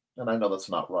 and I know that's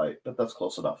not right, but that's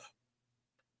close enough,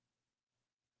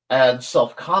 and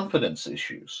self-confidence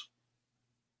issues.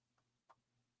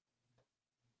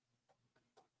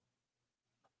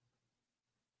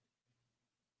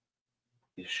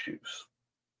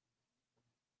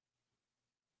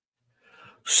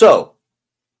 So,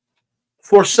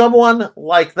 for someone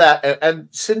like that, and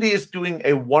Cindy is doing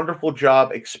a wonderful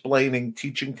job explaining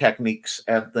teaching techniques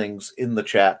and things in the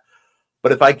chat,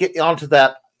 but if I get onto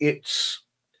that, it's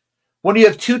when you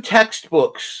have two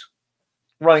textbooks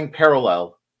running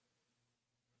parallel,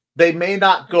 they may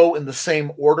not go in the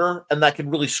same order, and that can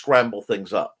really scramble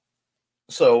things up.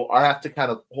 So I have to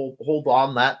kind of hold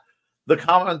on that. The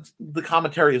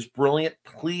commentary is brilliant.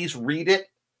 Please read it.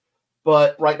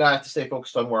 But right now I have to stay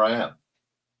focused on where I am.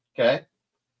 Okay?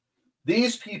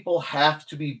 These people have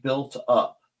to be built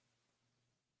up.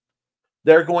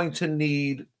 They're going to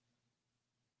need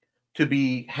to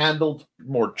be handled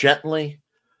more gently.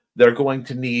 They're going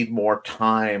to need more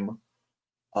time.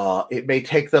 It may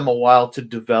take them a while to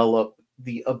develop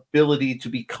the ability to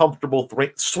be comfortable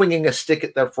swinging a stick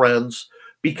at their friends,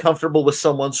 be comfortable with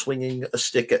someone swinging a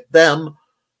stick at them.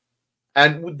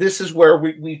 And this is where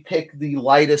we pick the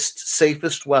lightest,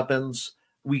 safest weapons.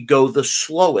 We go the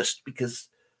slowest, because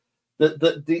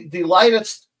the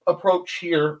lightest approach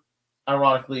here,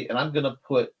 ironically, and I'm going to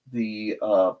put the,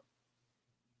 I'm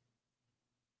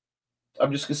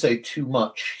just going to say too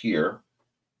much here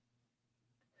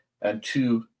and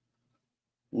too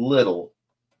little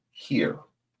here,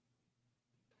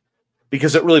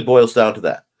 because it really boils down to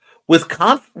that. With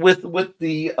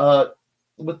the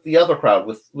other crowd,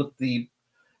 with the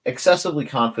excessively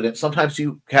confident, sometimes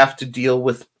you have to deal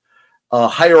with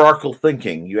hierarchical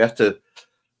thinking. You have to,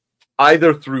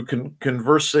 either through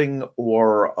conversing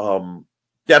or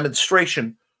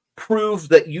demonstration, prove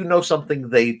that you know something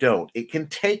they don't. It can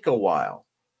take a while.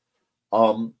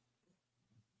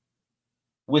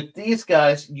 With these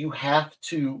guys, you have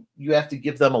to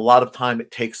give them a lot of time.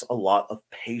 It takes a lot of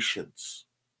patience.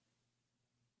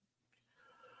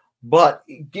 But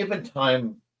given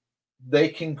time, they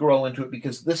can grow into it,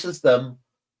 because this is them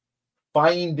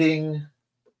finding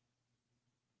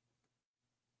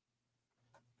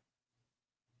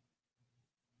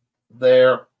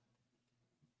their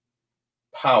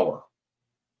power.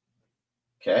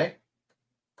 Okay?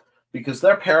 Because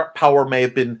their power may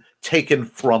have been taken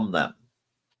from them.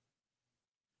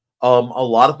 A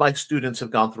lot of my students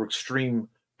have gone through extreme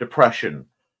depression,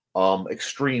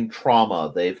 extreme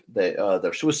trauma.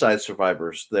 They're suicide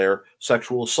survivors. They're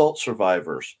sexual assault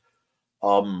survivors.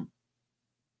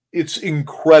 It's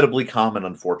incredibly common,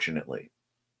 unfortunately.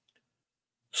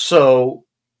 So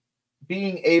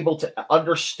being able to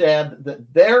understand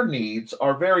that their needs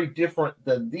are very different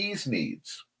than these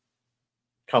needs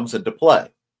comes into play.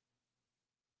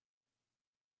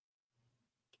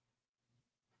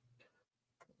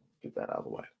 Get that out of the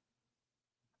way.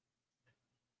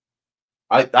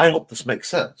 I hope this makes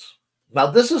sense. Now,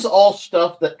 this is all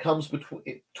stuff that comes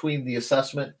between the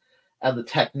assessment and the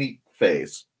technique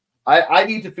phase. I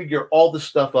need to figure all this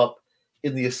stuff up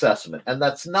in the assessment, and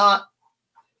that's not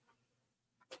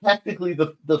technically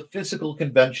the physical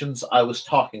conventions I was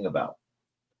talking about.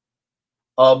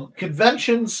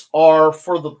 Conventions are,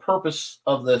 for the purpose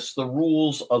of this, the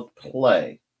rules of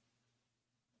play.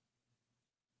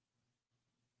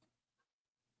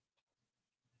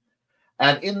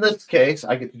 And in this case,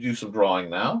 I get to do some drawing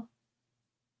now.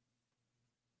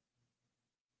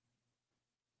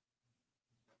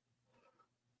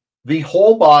 The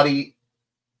whole body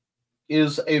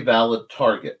is a valid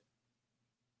target.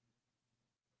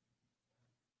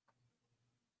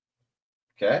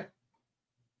 Okay.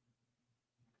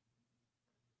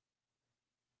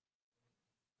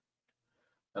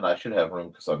 And I should have room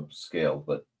because I'm scaled,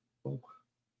 but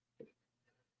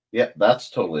yeah, that's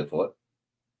totally a foot.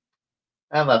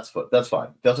 And that's foot. That's fine.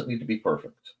 Doesn't need to be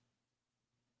perfect.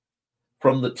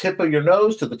 From the tip of your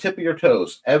nose to the tip of your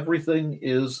toes, everything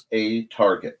is a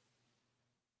target.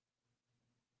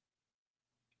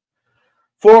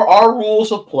 For our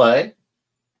rules of play,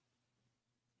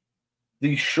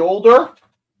 the shoulder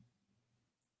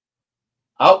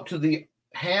out to the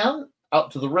hand,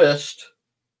 out to the wrist,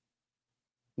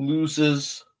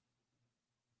 loses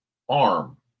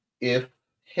arm if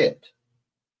hit.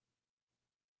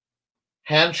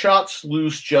 Hand shots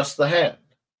lose just the hand.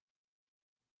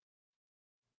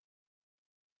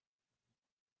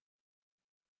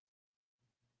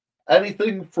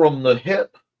 Anything from the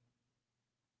hip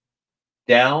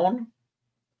down,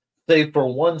 save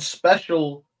for one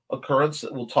special occurrence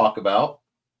that we'll talk about,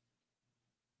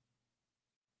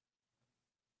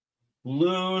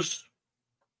 lose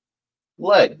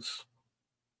legs.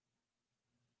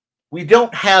 We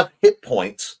don't have hit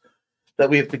points that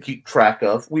we have to keep track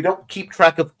of. We don't keep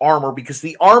track of armor because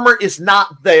the armor is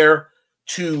not there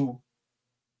to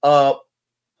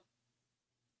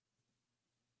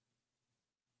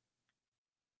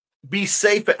be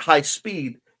safe at high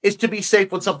speed. It's to be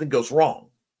safe when something goes wrong.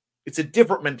 It's a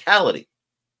different mentality.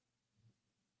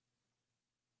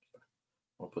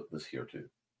 I'll put this here too.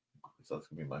 So that's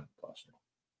going to be my last one.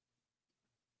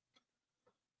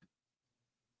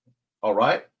 All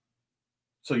right.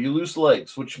 So you lose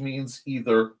legs, which means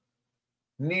either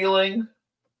kneeling.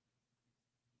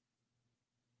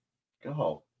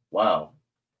 Oh, wow.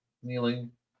 Kneeling,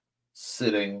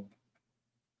 sitting,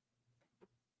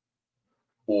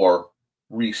 or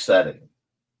resetting.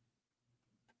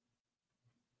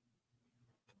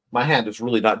 My hand is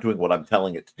really not doing what I'm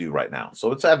telling it to do right now,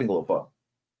 so it's having a little fun.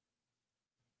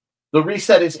 The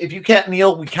reset is, if you can't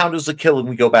kneel, we count as a kill and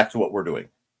we go back to what we're doing.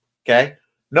 Okay?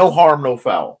 No harm, no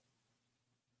foul.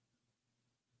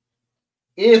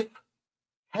 If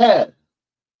head,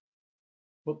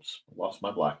 whoops, lost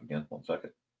my black again. 1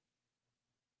 second.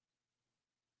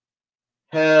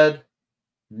 Head,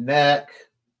 neck,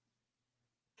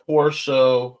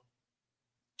 torso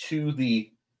to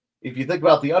the, if you think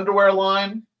about the underwear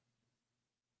line,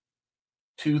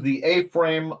 to the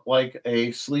A-frame like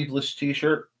a sleeveless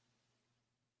t-shirt,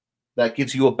 that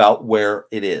gives you about where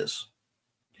it is.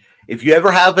 If you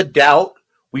ever have a doubt,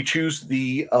 we choose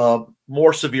the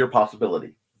more severe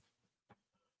possibility.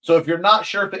 So if you're not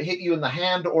sure if it hit you in the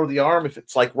hand or the arm, if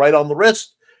it's like right on the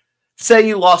wrist, say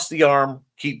you lost the arm,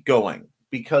 keep going,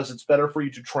 because it's better for you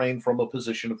to train from a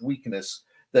position of weakness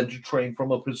than to train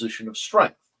from a position of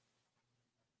strength.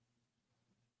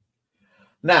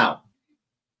 Now,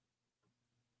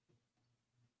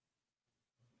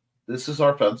 this is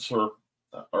our fencer,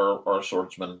 or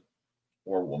swordsman,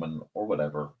 or woman, or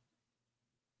whatever,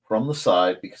 from the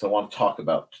side, because I want to talk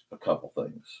about a couple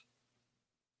things.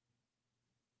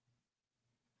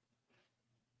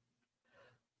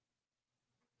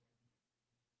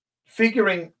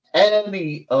 Figuring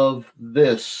any of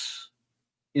this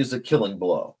is a killing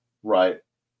blow, right?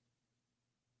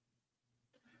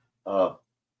 We'll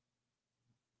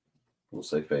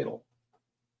say fatal.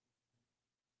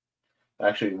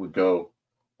 Actually, it would go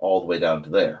all the way down to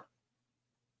there.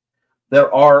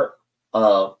 There are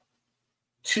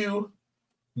two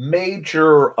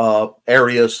major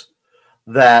areas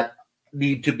that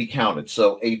need to be counted.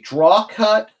 So a draw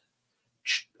cut,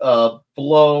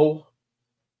 blow,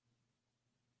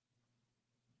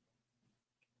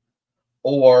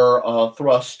 or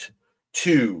thrust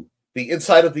to the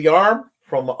inside of the arm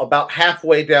from about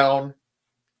halfway down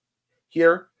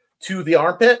here to the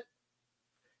armpit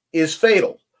is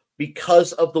fatal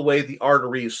because of the way the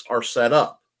arteries are set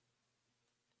up.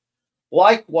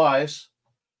 Likewise,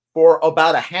 for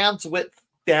about a hand's width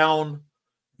down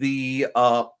the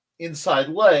inside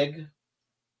leg,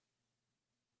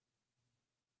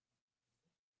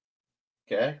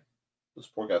 okay, this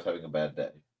poor guy's having a bad day.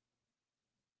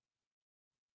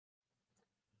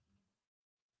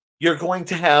 You're going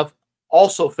to have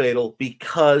also fatal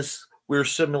because we're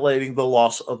simulating the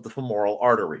loss of the femoral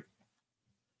artery.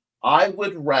 I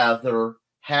would rather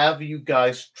have you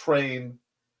guys train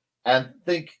and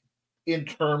think in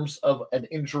terms of an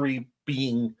injury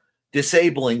being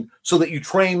disabling so that you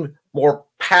train more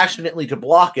passionately to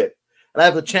block it and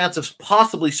have the chance of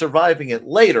possibly surviving it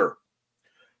later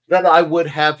than I would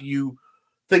have you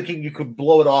thinking you could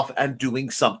blow it off and doing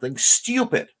something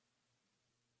stupid.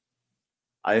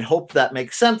 I hope that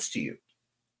makes sense to you.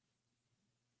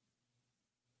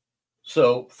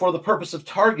 So for the purpose of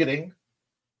targeting,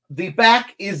 the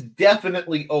back is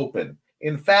definitely open.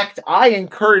 In fact, I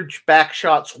encourage back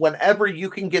shots whenever you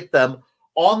can get them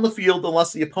on the field,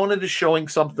 unless the opponent is showing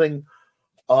something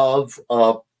of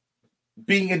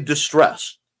being in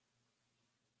distress.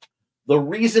 The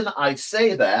reason I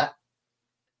say that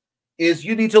is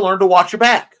you need to learn to watch your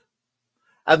back.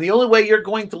 And the only way you're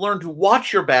going to learn to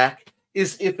watch your back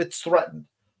is if it's threatened.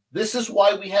 This is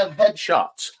why we have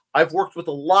headshots. I've worked with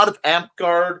a lot of amp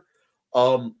guard,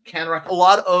 Canarak, a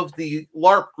lot of the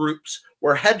LARP groups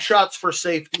where headshots for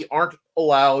safety aren't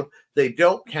allowed. They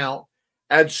don't count.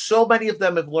 And so many of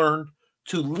them have learned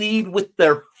to lead with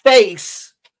their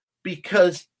face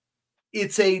because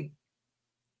it's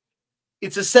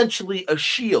essentially a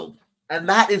shield. And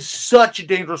that is such a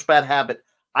dangerous bad habit.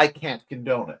 I can't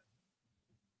condone it.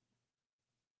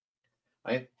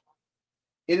 Right?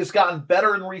 It has gotten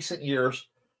better in recent years,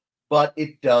 but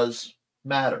it does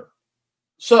matter.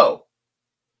 So,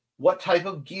 what type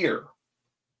of gear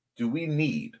do we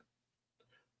need?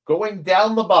 Going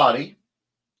down the body,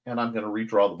 and I'm going to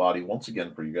redraw the body once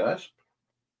again for you guys.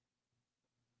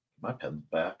 My pen's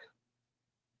back.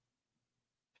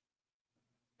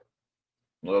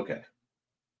 Okay.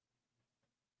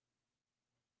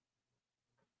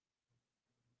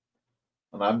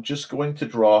 And I'm just going to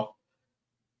draw.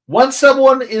 Once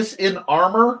someone is in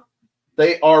armor,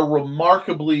 they are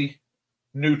remarkably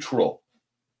neutral.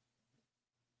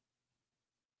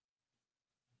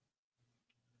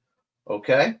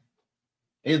 Okay?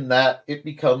 In that it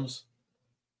becomes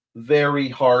very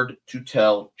hard to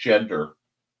tell gender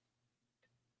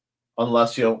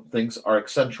unless, things are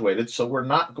accentuated. So we're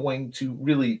not going to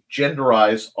really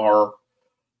genderize our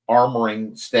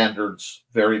armoring standards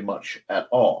very much at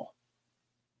all.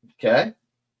 Okay?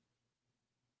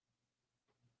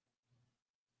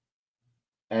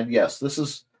 And yes, this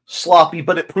is sloppy,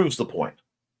 but it proves the point.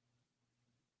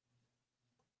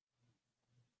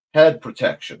 Head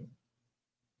protection.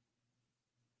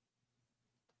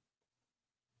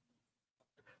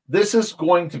 This is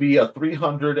going to be a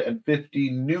 350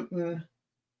 Newton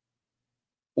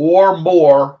or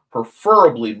more,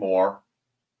 preferably more,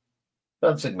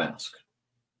 fencing mask.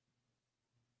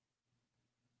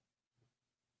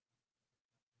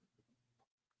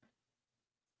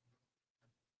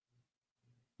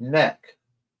 Neck.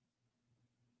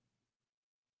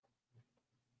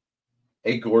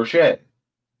 A gorget.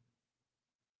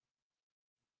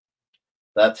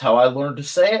 That's how I learned to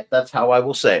say it. That's how I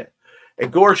will say it. A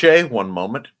gorget, one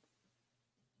moment,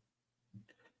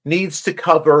 needs to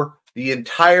cover the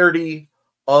entirety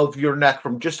of your neck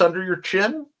from just under your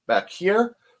chin, back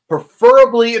here,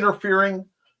 preferably interfering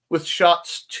with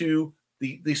shots to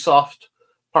the soft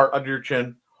part under your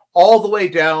chin, all the way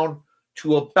down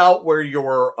to about where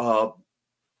your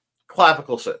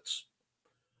clavicle sits.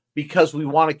 Because we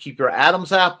want to keep your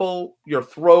Adam's apple, your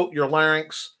throat, your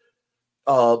larynx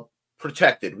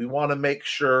protected. We want to make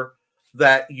sure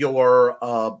that your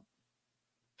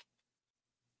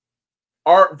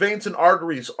veins and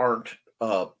arteries aren't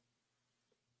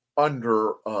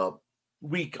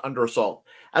weak under assault.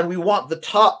 And we want the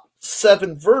top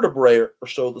 7 vertebrae or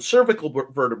so, the cervical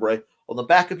vertebrae on the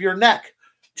back of your neck,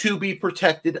 to be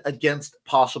protected against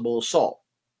possible assault.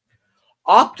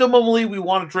 Optimally, we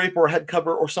want a drape or a head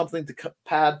cover or something to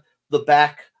pad the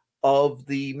back of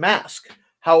the mask.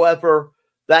 However,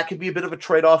 that can be a bit of a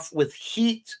trade-off with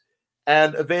heat,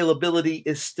 and availability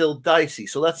is still dicey.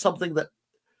 So that's something that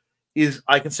is,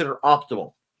 I consider,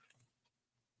 optimal.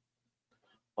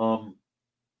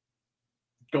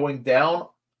 Going down,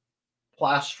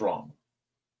 plastron.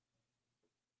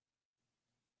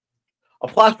 A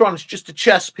plastron is just a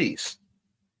chess piece.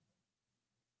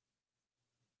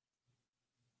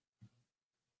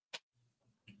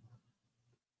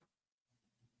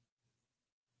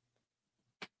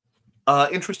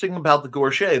 Interesting about the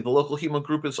gorget, the local hemo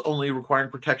group is only requiring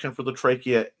protection for the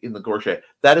trachea in the gorget.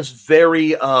 That is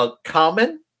very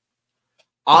common.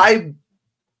 I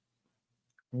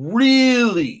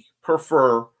really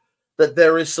prefer that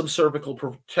there is some cervical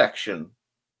protection.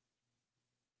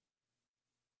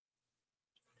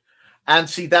 And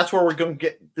see, that's where we're going to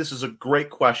get, this is a great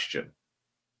question.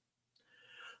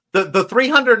 The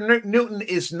 300 Newton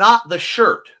is not the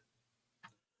shirt.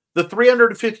 The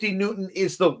 350 Newton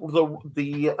is the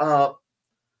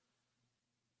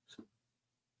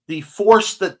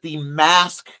force that the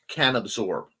mask can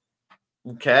absorb.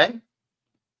 Okay?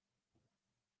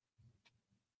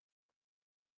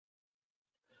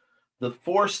 The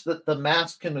force that the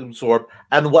mask can absorb.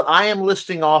 And what I am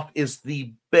listing off is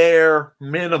the bare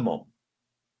minimum.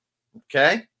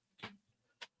 Okay?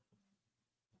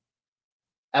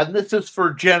 And this is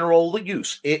for general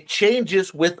use. It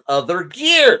changes with other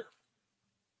gear.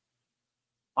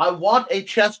 I want a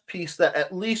chest piece that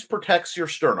at least protects your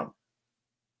sternum.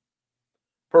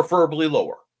 Preferably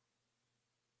lower.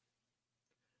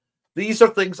 These are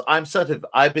things I'm sensitive.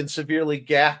 I've been severely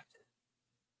gacked.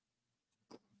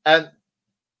 And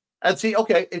see,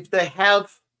 okay, if they have,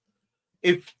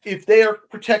 if they are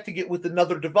protecting it with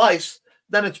another device,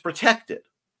 then it's protected.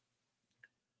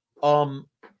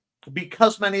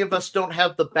 Because many of us don't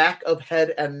have the back of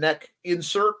head and neck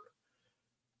insert,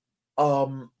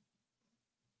 now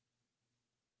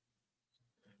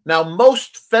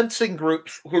most fencing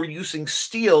groups who are using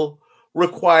steel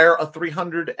require a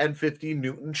 350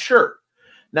 Newton shirt.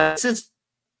 Now, since,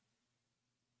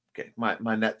 okay,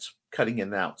 my net's cutting in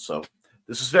and out, so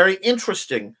this is very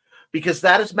interesting because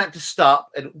that is meant to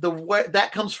stop, and the way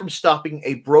that comes from stopping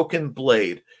a broken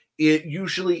blade. It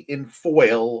usually in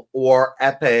foil or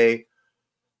epee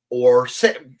or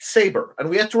saber. And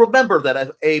we have to remember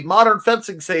that a modern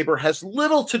fencing saber has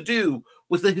little to do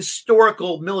with the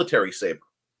historical military saber.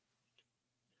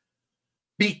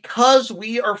 Because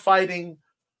we are fighting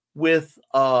with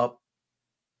the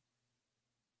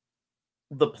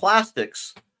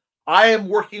plastics, I am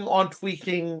working on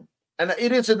tweaking, and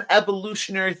it is an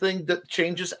evolutionary thing that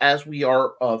changes as we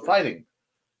are fighting.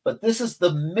 But this is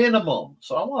the minimum.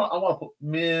 So I want to put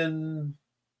minimum.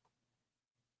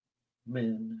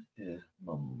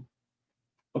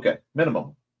 Okay,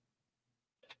 minimum.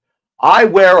 I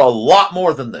wear a lot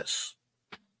more than this.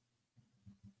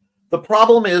 The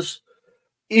problem is,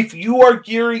 if you are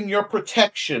gearing your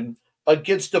protection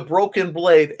against a broken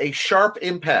blade, a sharp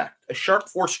impact, a sharp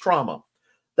force trauma,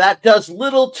 that does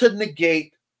little to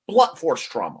negate blunt force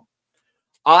trauma.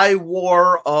 I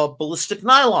wore a ballistic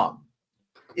nylon.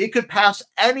 It could pass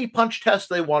any punch test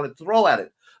they wanted to throw at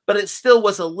it, but it still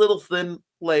was a little thin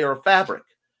layer of fabric.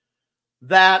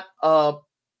 That okay,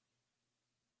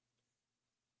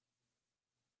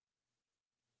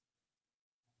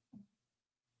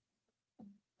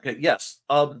 yes,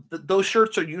 those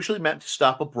shirts are usually meant to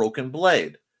stop a broken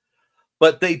blade,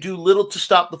 but they do little to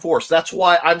stop the force. That's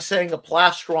why I'm saying a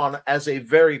plastron as a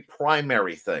very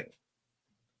primary thing.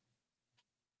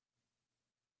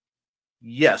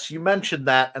 Yes, you mentioned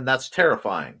that, and that's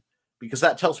terrifying because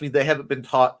that tells me they haven't been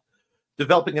taught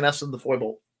developing an S in the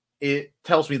foible. It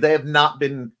tells me they have not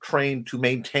been trained to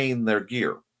maintain their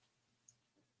gear.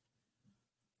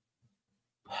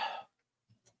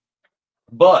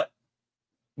 But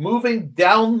moving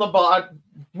down the body,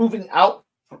 moving out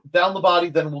down the body,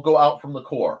 then we'll go out from the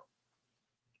core.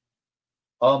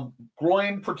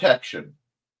 Groin protection.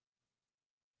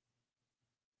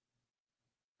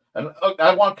 And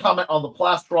I want to comment on the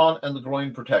plastron and the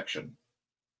groin protection.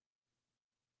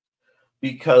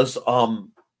 Because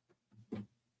one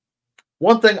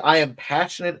thing I am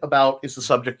passionate about is the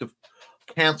subject of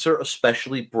cancer,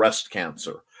 especially breast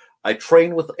cancer. I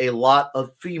train with a lot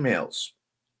of females.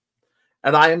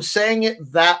 And I am saying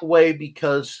it that way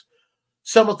because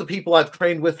some of the people I've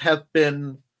trained with have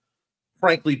been,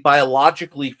 frankly,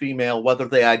 biologically female, whether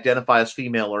they identify as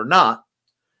female or not.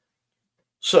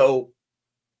 So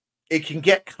it can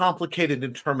get complicated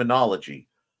in terminology,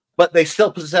 but they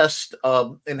still possess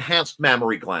enhanced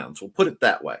mammary glands. We'll put it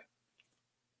that way.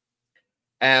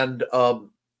 And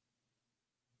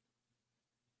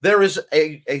there is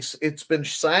it's been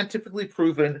scientifically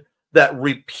proven that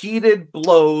repeated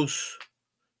blows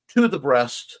to the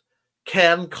breast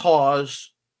can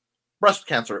cause breast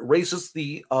cancer. It raises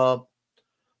the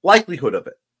likelihood of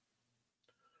it.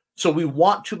 So we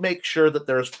want to make sure that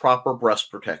there is proper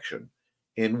breast protection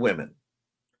in women,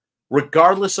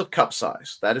 regardless of cup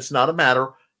size. That is not a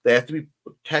matter. They have to be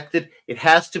protected. It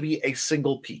has to be a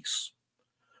single piece.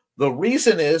 The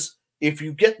reason is, if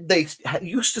you get, they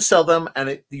used to sell them,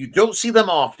 and you don't see them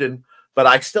often, but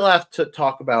I still have to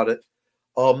talk about it.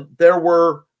 There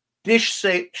were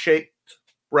dish-shaped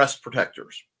breast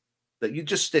protectors that you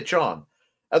just stitch on.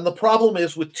 And the problem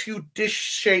is, with two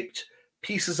dish-shaped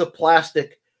pieces of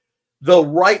plastic, the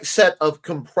right set of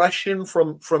compression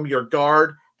from your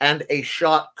guard and a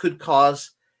shot could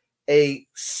cause a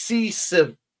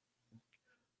scissor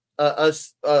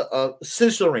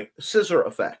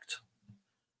effect.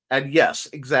 And yes,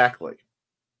 exactly.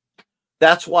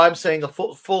 That's why I'm saying a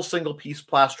full single piece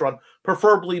plastron,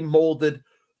 preferably molded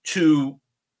to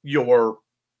your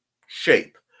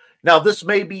shape. Now, this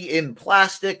may be in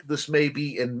plastic, this may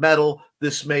be in metal,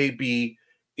 this may be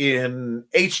in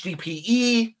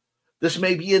HDPE, this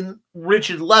may be in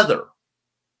rigid leather.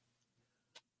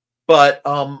 But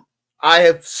I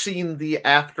have seen the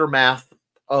aftermath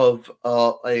of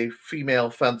a female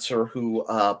fencer who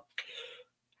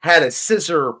had a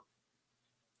scissor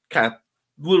kind of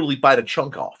literally bite a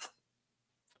chunk off.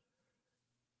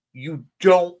 You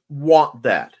don't want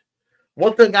that.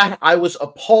 One thing I was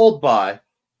appalled by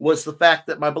was the fact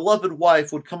that my beloved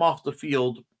wife would come off the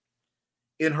field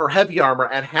in her heavy armor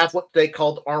and have what they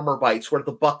called armor bites, where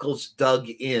the buckles dug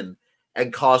in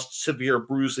and caused severe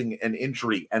bruising and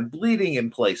injury and bleeding in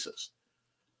places.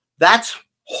 That's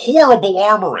horrible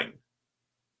armoring.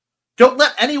 Don't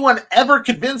let anyone ever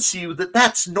convince you that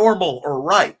that's normal or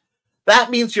right.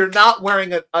 That means you're not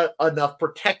wearing enough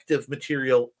protective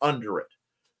material under it.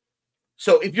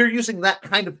 So if you're using that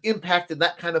kind of impact and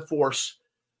that kind of force,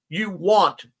 you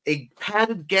want a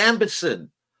padded gambeson,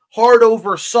 hard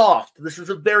over soft. This is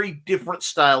a very different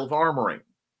style of armoring.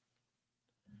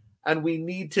 And we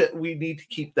need to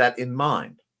keep that in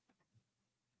mind.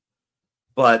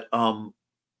 But going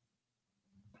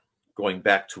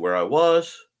back to where I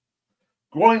was,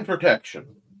 groin protection.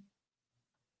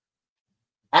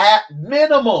 At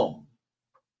minimum,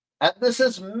 and this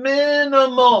is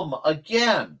minimum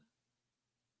again,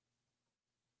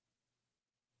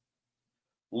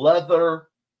 leather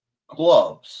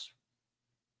gloves.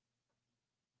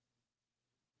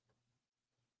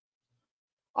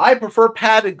 I prefer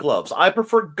padded gloves. I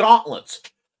prefer gauntlets,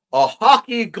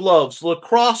 hockey gloves,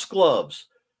 lacrosse gloves.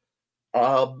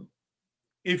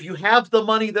 If you have the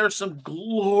money, there's some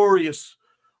glorious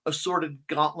assorted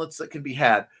gauntlets that can be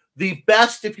had. The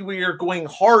best if we are going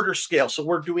harder scale, so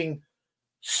we're doing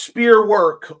spear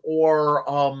work or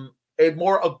a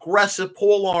more aggressive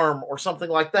pole arm or something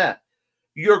like that,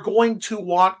 you're going to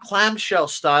want clamshell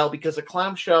style, because a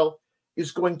clamshell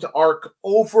is going to arc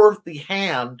over the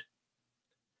hand,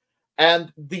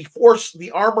 and the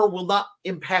armor will not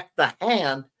impact the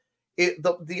hand.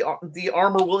 The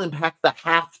armor will impact the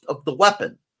haft of the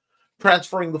weapon,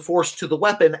 transferring the force to the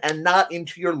weapon and not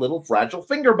into your little fragile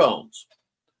finger bones.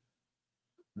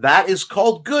 That is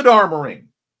called good armoring.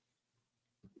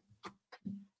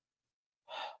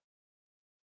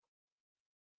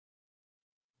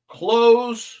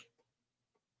 Close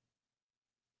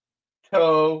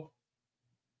toe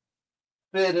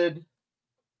fitted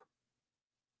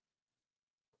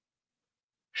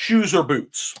shoes or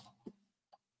boots.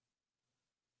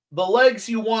 The legs,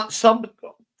 you want some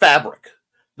fabric.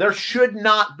 There should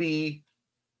not be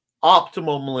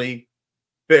optimally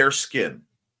bare skin,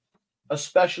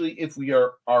 especially if we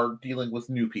are dealing with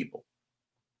new people.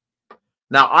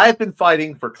 Now, I've been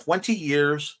fighting for 20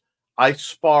 years. I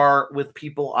spar with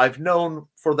people I've known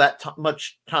for that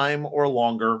much time or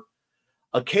longer.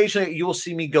 Occasionally, you will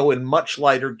see me go in much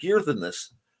lighter gear than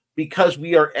this because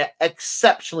we are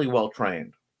exceptionally well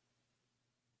trained.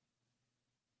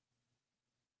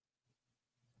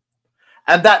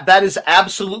 And that is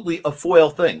absolutely a foil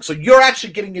thing. So you're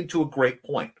actually getting into a great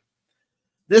point.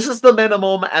 This is the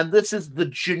minimum, and this is the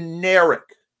generic.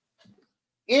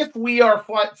 If we are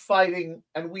fighting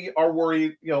and we are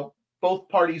worried, both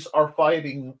parties are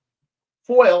fighting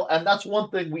foil, and that's one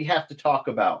thing we have to talk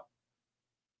about.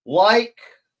 Like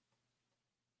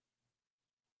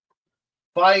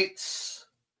fights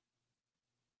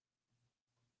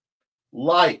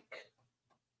like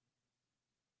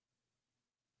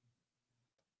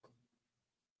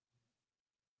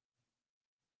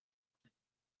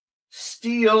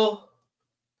steel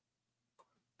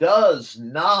does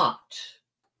not,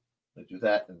 I do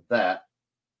that and that,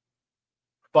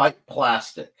 fight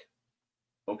plastic.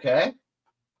 Okay?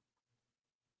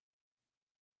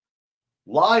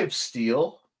 Live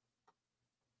steel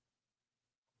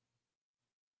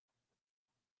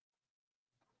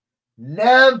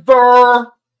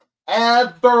never,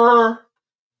 ever,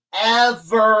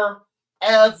 ever,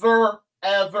 ever,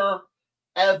 ever,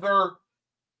 ever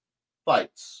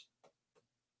fights.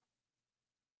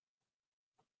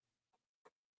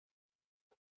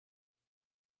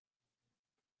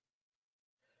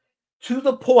 To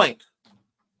the point,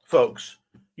 folks,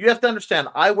 you have to understand,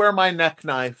 I wear my neck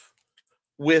knife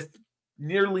with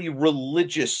nearly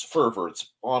religious fervor.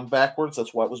 It's on backwards.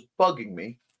 That's why it was bugging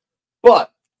me.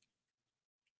 But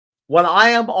when I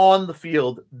am on the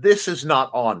field, this is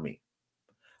not on me.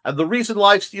 And the reason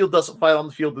live steel doesn't fight on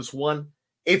the field is, one,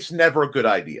 it's never a good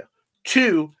idea.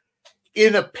 Two,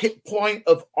 in a point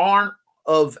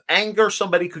of anger,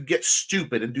 somebody could get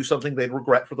stupid and do something they'd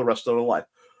regret for the rest of their life.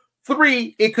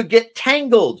 Three, it could get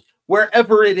tangled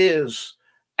wherever it is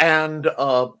and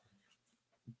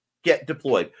get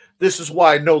deployed. This is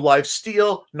why no live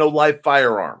steel, no live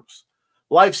firearms.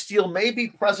 Live steel may be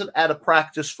present at a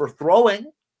practice for throwing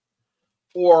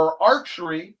or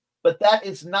archery, but that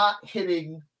is not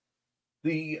hitting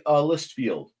the list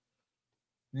field.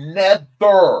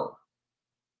 Never.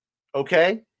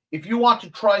 Okay? If you want to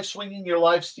try swinging your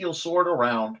live steel sword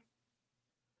around,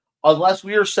 unless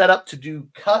we are set up to do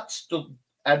cuts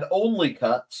and only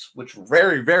cuts, which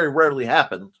very, very rarely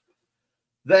happens,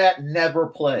 that never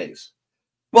plays.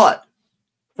 But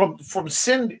from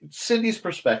Cindy's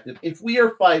perspective, if we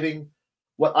are fighting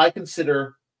what I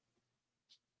consider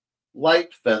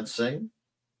light fencing,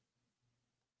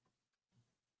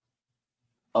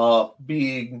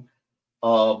 being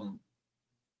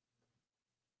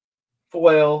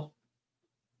foil,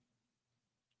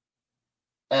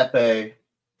 epee,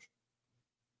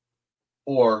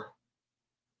 or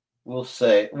we'll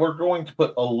say we're going to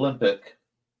put Olympic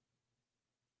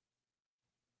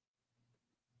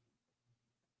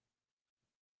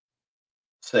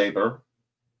saber,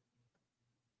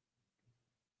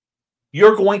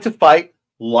 you're going to fight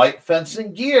light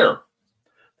fencing gear.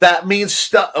 That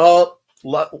means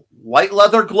light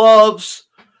leather gloves,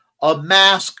 a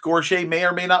mask. Gorget may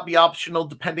or may not be optional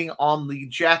depending on the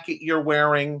jacket you're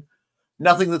wearing.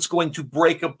 Nothing that's going to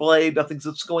break a blade, nothing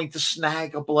that's going to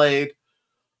snag a blade.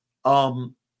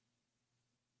 That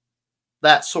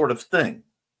sort of thing.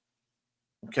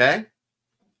 Okay?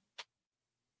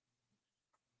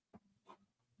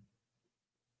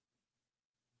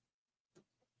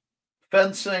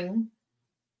 Fencing,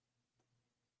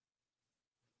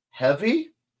 heavy,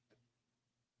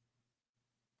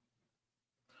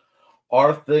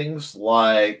 are things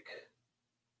like,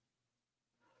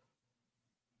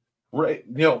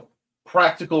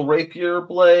 practical rapier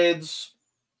blades,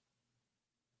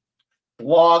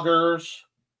 loggers,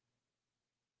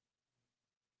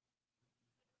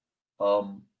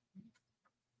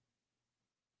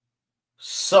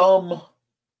 some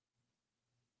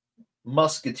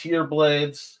musketeer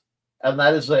blades, and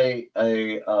that is a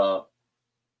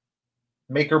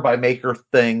maker by maker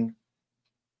thing.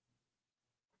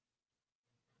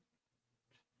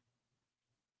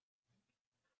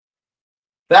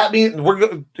 That means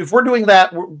if we're doing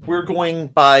that, we're going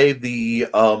by the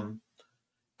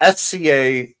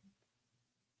SCA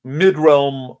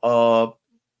mid-realm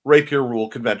rapier rule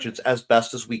conventions as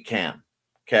best as we can.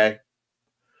 Okay,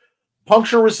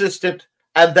 puncture resistant,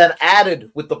 and then added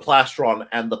with the plastron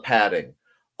and the padding.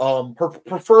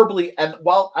 Preferably, and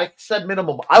while I said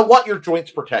minimum, I want your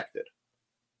joints protected.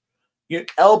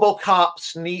 Elbow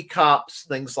cops, knee cops,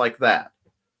 things like that.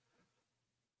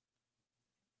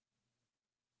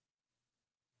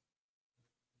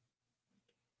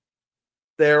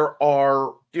 There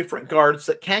are different guards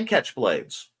that can catch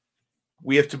blades.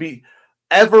 We have to be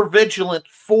ever vigilant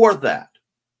for that.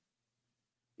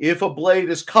 If a blade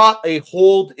is caught, a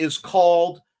hold is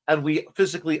called, and we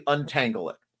physically untangle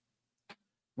it,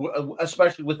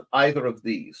 especially with either of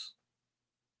these.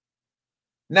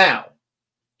 Now,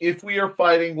 if we are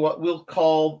fighting what we'll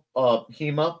call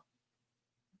HEMA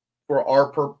for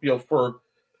our for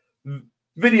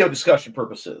video discussion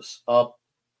purposes,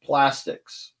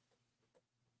 plastics.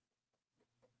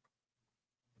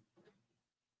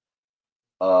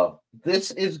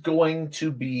 This is going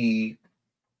to be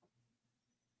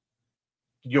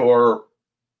your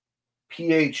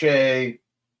PHA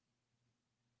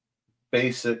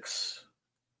basics,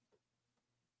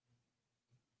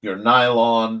 your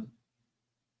nylon,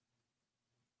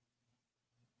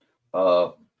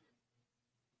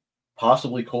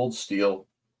 possibly cold steel.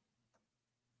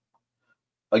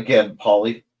 Again,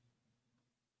 poly.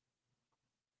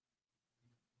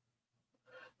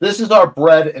 This is our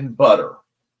bread and butter.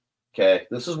 Okay,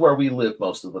 this is where we live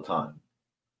most of the time.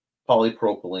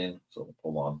 Polypropylene. So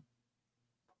hold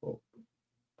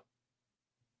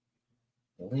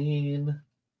on. Lean.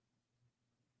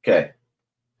 Okay.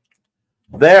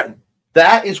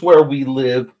 That is where we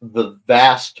live the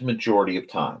vast majority of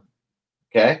time.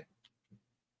 Okay?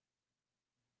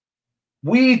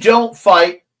 We don't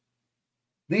fight.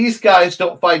 These guys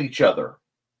don't fight each other.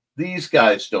 These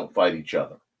guys don't fight each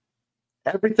other.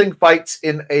 Everything fights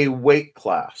in a weight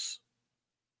class.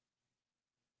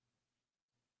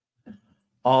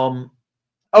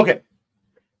 Okay.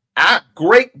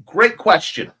 Great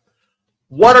question.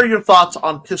 What are your thoughts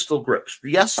on pistol grips?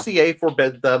 The SCA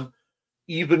forbid them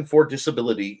even for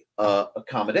disability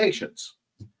accommodations.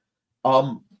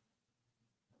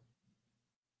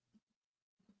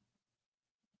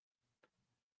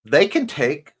 They can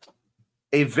take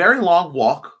a very long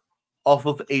walk off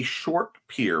of a short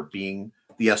pier, being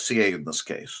the SCA in this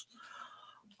case.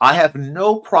 I have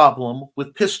no problem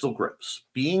with pistol grips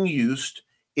being used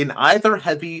in either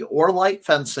heavy or light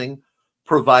fencing,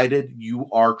 provided you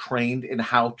are trained in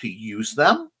how to use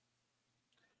them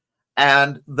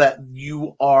and that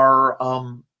you are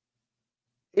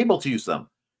able to use them.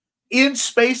 In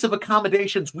space of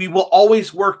accommodations, we will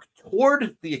always work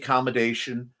toward the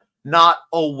accommodation, not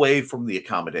away from the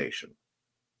accommodation.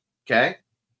 Okay?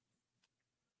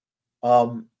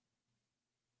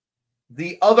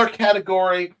 The other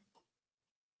category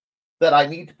that I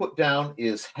need to put down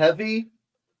is heavy,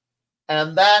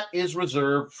 and that is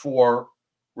reserved for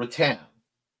rattan,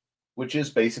 which is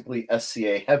basically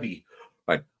SCA heavy.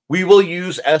 Right. We will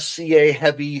use SCA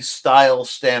heavy style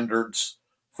standards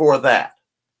for that.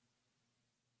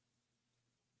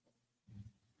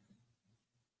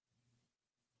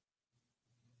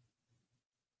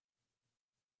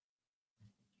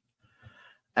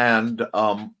 And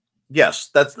yes,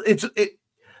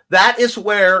 that is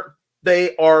where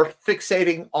they are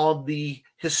fixating on the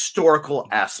historical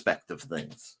aspect of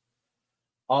things.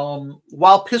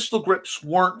 While pistol grips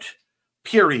weren't,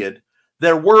 period,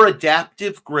 there were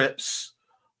adaptive grips,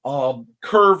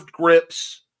 curved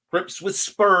grips, grips with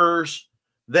spurs.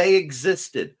 They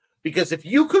existed because if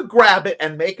you could grab it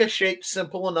and make a shape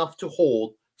simple enough to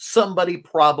hold, somebody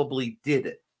probably did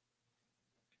it.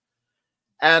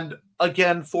 And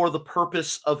again, for the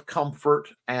purpose of comfort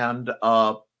and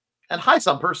hi,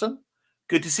 some person,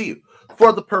 good to see you.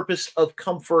 For the purpose of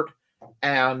comfort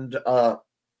and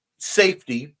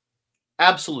safety,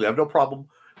 absolutely, I have no problem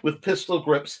with pistol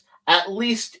grips, at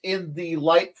least in the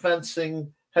light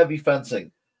fencing, heavy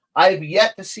fencing. I have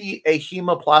yet to see a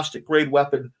hemoplastic grade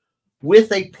weapon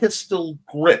with a pistol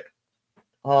grip,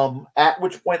 at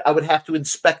which point I would have to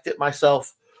inspect it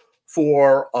myself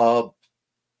for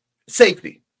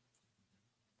safety.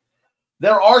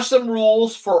 There are some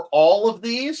rules for all of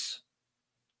these.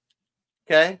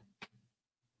 Okay.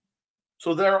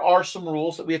 So there are some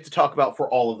rules that we have to talk about for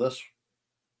all of this.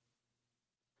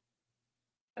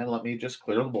 And let me just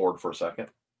clear the board for a second.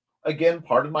 Again,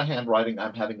 pardon my handwriting.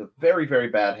 I'm having a very, very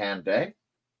bad hand day.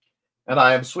 And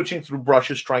I am switching through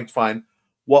brushes trying to find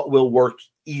what will work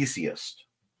easiest.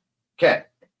 Okay.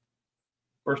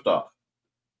 First off,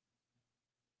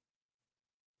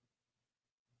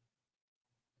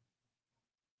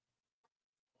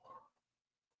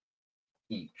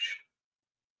 each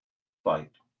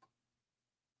fight.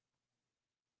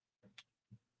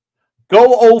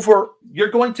 Go over, you're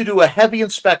going to do a heavy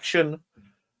inspection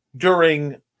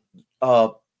during,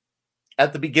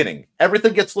 at the beginning.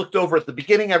 Everything gets looked over at the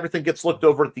beginning, everything gets looked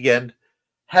over at the end.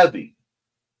 Heavy.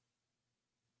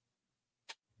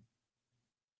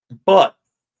 But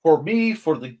for me,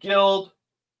 for the guild,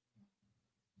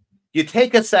 you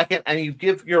take a second and you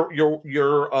give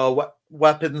your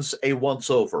weapons a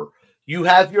once-over. You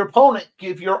have your opponent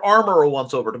give your armor a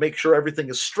once-over to make sure everything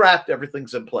is strapped,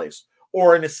 everything's in place.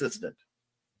 Or an assistant.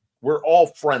 We're all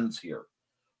friends here.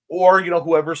 Or,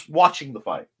 whoever's watching the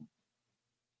fight.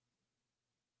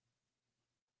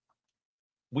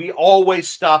 We always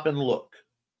stop and look.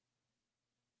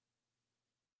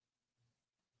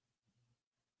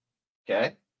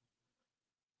 Okay?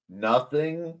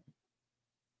 Nothing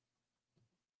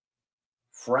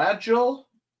fragile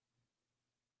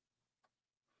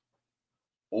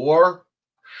or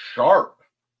sharp.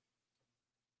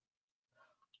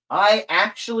 I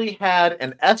actually had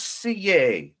an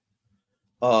SCA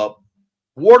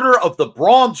Warder of the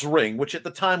Bronze Ring, which at the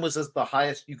time was as the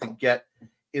highest you could get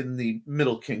in the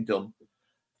Middle Kingdom,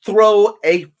 throw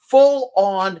a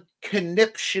full-on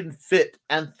conniption fit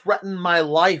and threaten my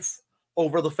life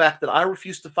over the fact that I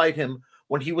refused to fight him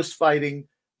when he was fighting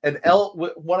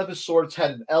one of his swords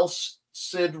had an El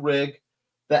Cid rig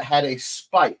that had a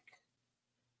spike,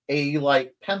 a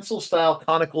pencil-style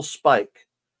conical spike.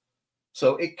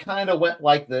 So it kind of went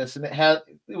like this, and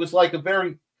it was like a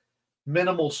very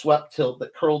minimal swept tilt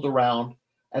that curled around,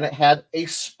 and it had a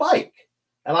spike.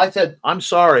 And I said, I'm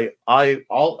sorry,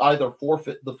 I'll either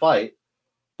forfeit the fight,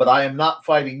 but I am not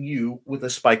fighting you with a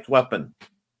spiked weapon.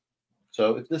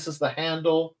 So if this is the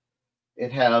handle,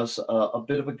 it has a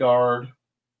bit of a guard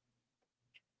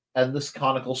and this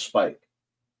conical spike.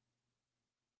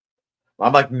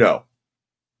 I'm like, no.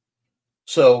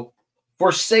 So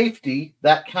for safety,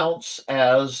 that counts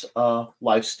as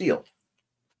live steel.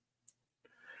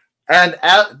 And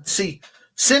see,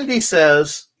 Cindy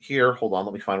says here, hold on,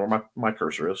 let me find where my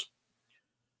cursor is.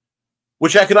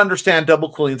 Which I could understand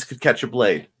double quillions could catch a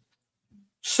blade.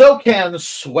 So can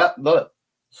swept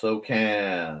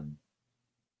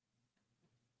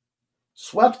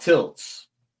tilts.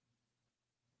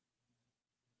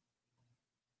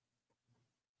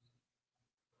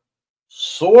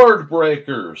 Sword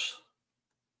breakers.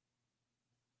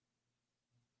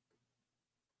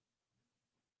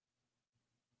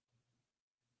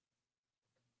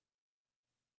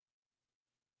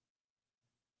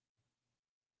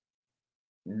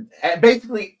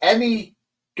 Basically, any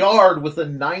guard with a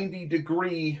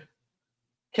 90-degree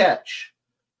catch,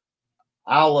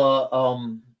 a la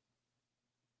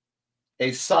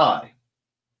a sai.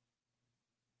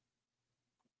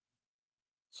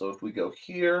 So if we go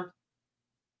here,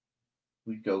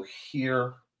 we go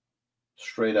here,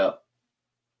 straight up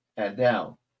and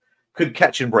down. Could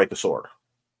catch and break a sword.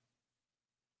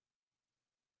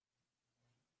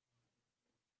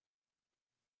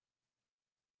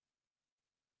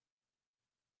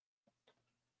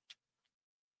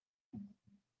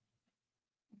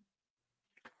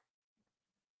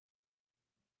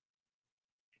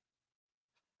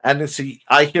 And see,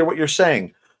 I hear what you're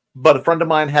saying, but a friend of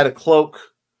mine had a cloak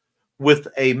with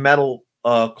a metal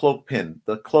cloak pin.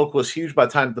 The cloak was huge by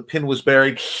the time the pin was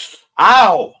buried.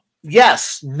 Ow!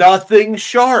 Yes, nothing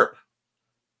sharp.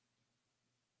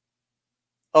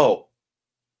 Oh.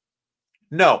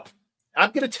 No. I'm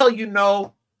going to tell you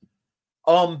no,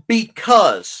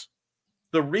 because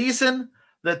the reason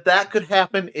that could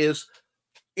happen is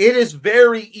it is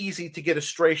very easy to get a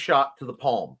stray shot to the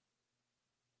palm.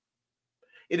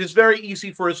 It is very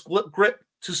easy for his grip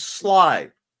to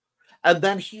slide. And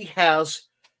then he has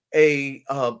a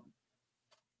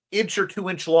inch or 2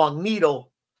 inch long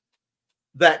needle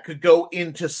that could go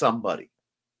into somebody.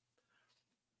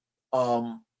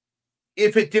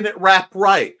 If it didn't wrap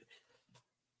right.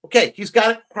 Okay, he's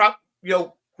got it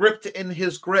gripped in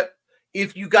his grip.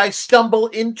 If you guys stumble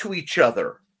into each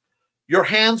other, your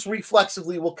hands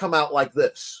reflexively will come out like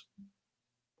this.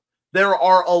 There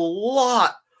are a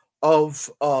lot of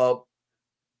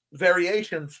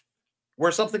variations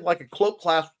where something like a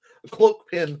cloak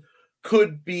pin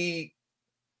could be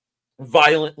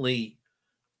violently,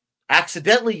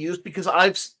 accidentally used, because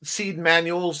I've seen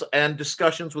manuals and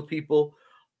discussions with people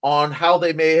on how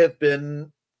they may have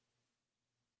been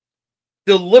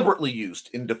deliberately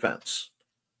used in defense.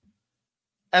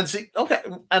 And see, okay,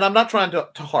 and I'm not trying to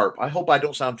harp. I hope I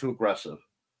don't sound too aggressive.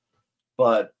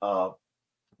 But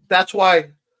that's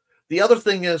why the other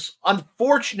thing is,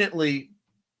 unfortunately,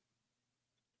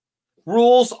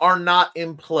 rules are not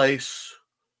in place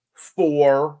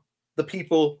for the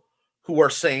people who are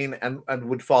sane and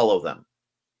would follow them.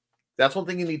 That's one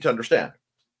thing you need to understand.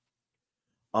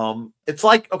 It's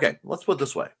like, okay, let's put it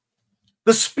this way.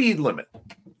 The speed limit.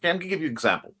 Okay, I'm going to give you an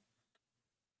example.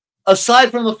 Aside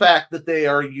from the fact that they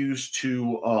are used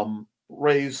to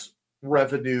raise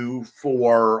revenue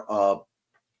for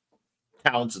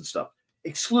towns and stuff,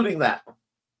 excluding that,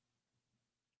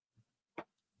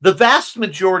 the vast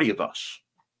majority of us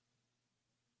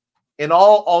in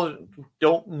all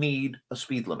don't need a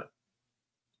speed limit.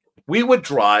 We would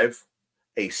drive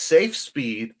a safe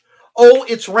speed. Oh,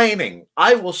 it's raining.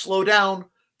 I will slow down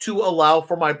to allow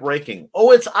for my braking.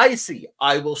 Oh, it's icy.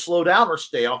 I will slow down or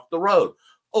stay off the road.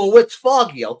 Oh, it's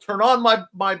foggy. I'll turn on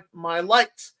my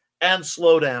lights and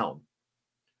slow down.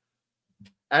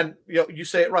 And you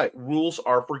say it right. Rules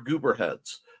are for goober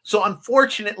heads. So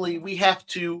unfortunately, we have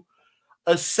to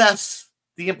assess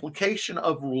the implication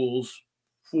of rules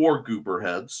for goober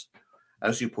heads,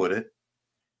 as you put it,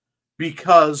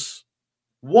 because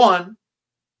one,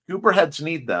 goober heads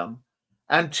need them,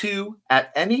 and two,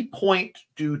 at any point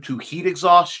due to heat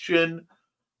exhaustion,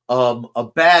 a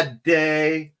bad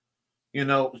day,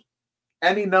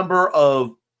 any number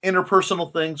of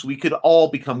interpersonal things, we could all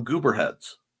become goober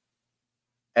heads.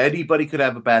 Anybody could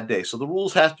have a bad day. So the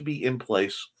rules have to be in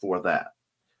place for that.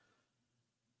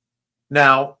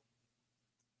 Now,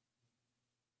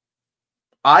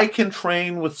 I can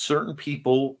train with certain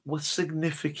people with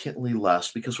significantly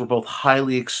less because we're both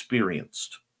highly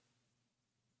experienced.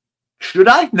 Should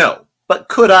I? No. But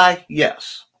could I?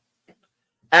 Yes.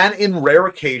 And in rare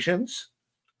occasions,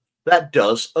 that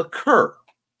does occur.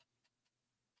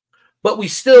 But we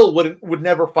still would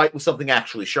never fight with something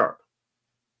actually sharp.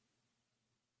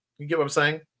 You get what I'm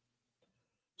saying?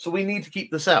 So we need to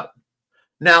keep this out.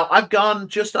 Now, I've gone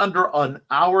just under an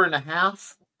hour and a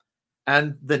half,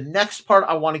 and the next part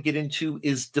I want to get into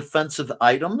is defensive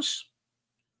items,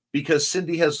 because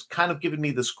Cindy has kind of given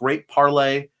me this great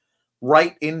parlay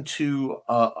right into,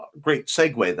 great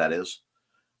segue, that is,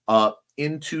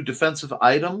 into defensive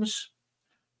items.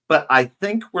 But I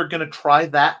think we're going to try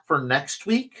that for next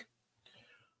week,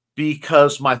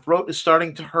 because my throat is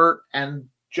starting to hurt, and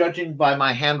judging by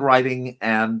my handwriting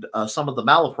and some of the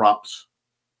malaprops,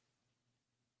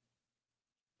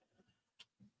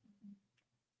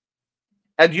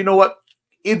 and you know what?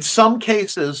 In some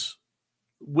cases,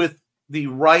 with the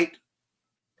right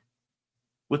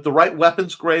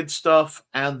weapons grade stuff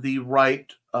and the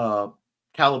right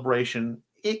calibration,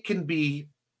 it can be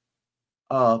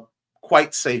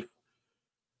quite safe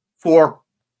for,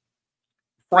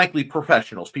 frankly,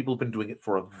 professionals. People have been doing it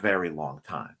for a very long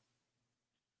time.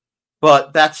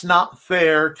 But that's not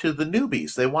fair to the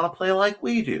newbies. They want to play like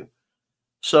we do.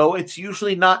 So it's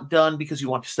usually not done because you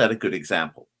want to set a good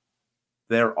example.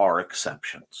 There are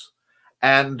exceptions.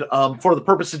 And for the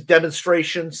purpose of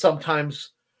demonstration,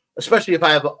 sometimes, especially if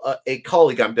I have a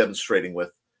colleague I'm demonstrating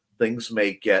with, things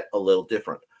may get a little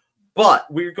different. But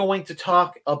we're going to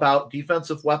talk about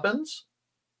defensive weapons.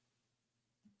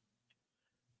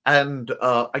 And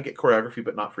I get choreography,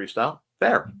 but not freestyle.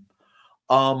 Fair.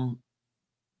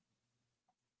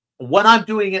 When I'm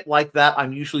doing it like that,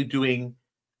 I'm usually doing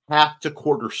half to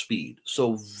quarter speed.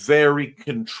 So very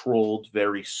controlled,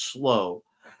 very slow.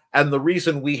 And the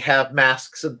reason we have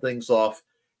masks and things off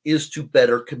is to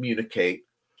better communicate.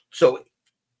 So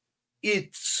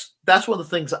that's one of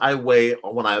the things I weigh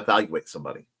when I evaluate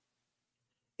somebody,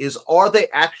 is are they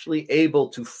actually able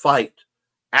to fight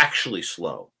actually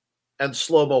slow? And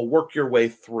slow-mo, work your way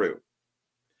through.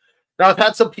 Now, I've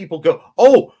had some people go,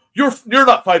 "Oh, you're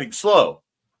not fighting slow."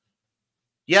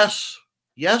 Yes,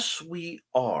 we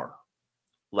are.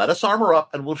 Let us armor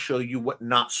up, and we'll show you what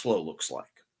not slow looks like.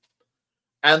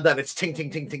 And then it's ting, ting,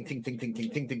 ting, ting, ting, ting, ting, ting,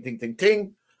 ting, ting, ting, ting,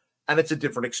 ting, and it's a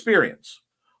different experience.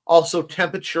 Also,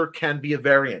 temperature can be a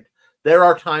variant. There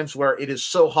are times where it is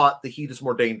so hot, the heat is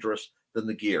more dangerous than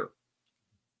the gear.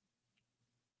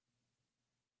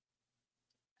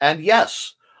 And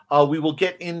yes, we will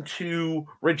get into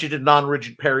rigid and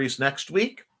non-rigid parries next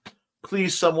week.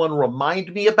 Please, someone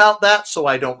remind me about that so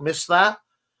I don't miss that.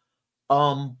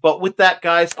 But with that,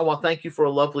 guys, I want to thank you for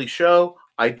a lovely show.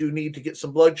 I do need to get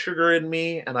some blood sugar in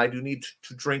me, and I do need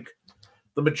to drink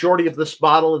the majority of this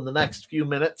bottle in the next few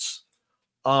minutes,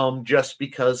 just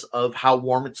because of how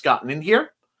warm it's gotten in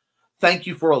here. Thank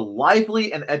you for a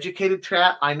lively and educated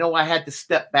chat. I know I had to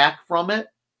step back from it,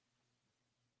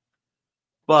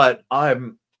 but I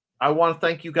want to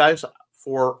thank you guys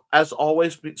for, as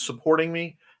always, supporting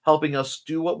me, helping us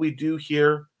do what we do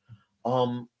here.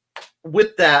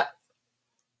 With that,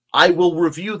 I will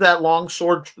review that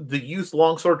longsword, the youth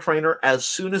longsword trainer, as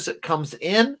soon as it comes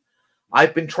in.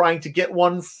 I've been trying to get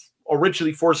one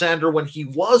originally for Xander when he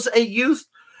was a youth.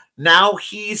 Now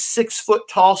he's 6 foot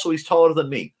tall, so he's taller than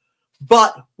me.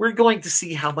 But we're going to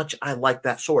see how much I like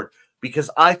that sword, because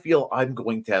I feel I'm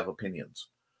going to have opinions.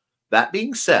 That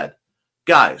being said,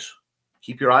 guys,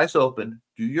 keep your eyes open,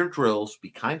 do your drills, be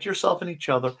kind to yourself and each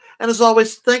other. And as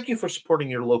always, thank you for supporting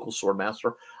your local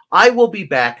swordmaster. I will be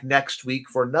back next week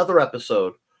for another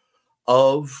episode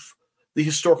of the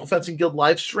Historical Fencing Guild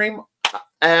live stream.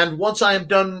 And once I am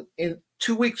done, in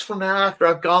 2 weeks from now, after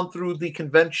I've gone through the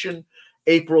convention,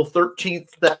 April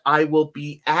 13th, that I will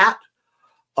be at,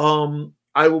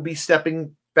 I will be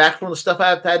stepping back from the stuff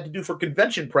I've had to do for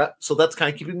convention prep. So that's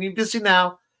kind of keeping me busy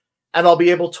now. And I'll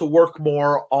be able to work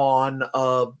more on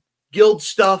guild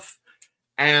stuff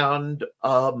and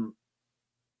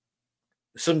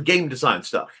some game design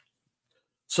stuff.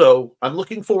 So I'm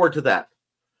looking forward to that.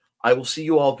 I will see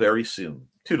you all very soon.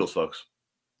 Toodles, folks.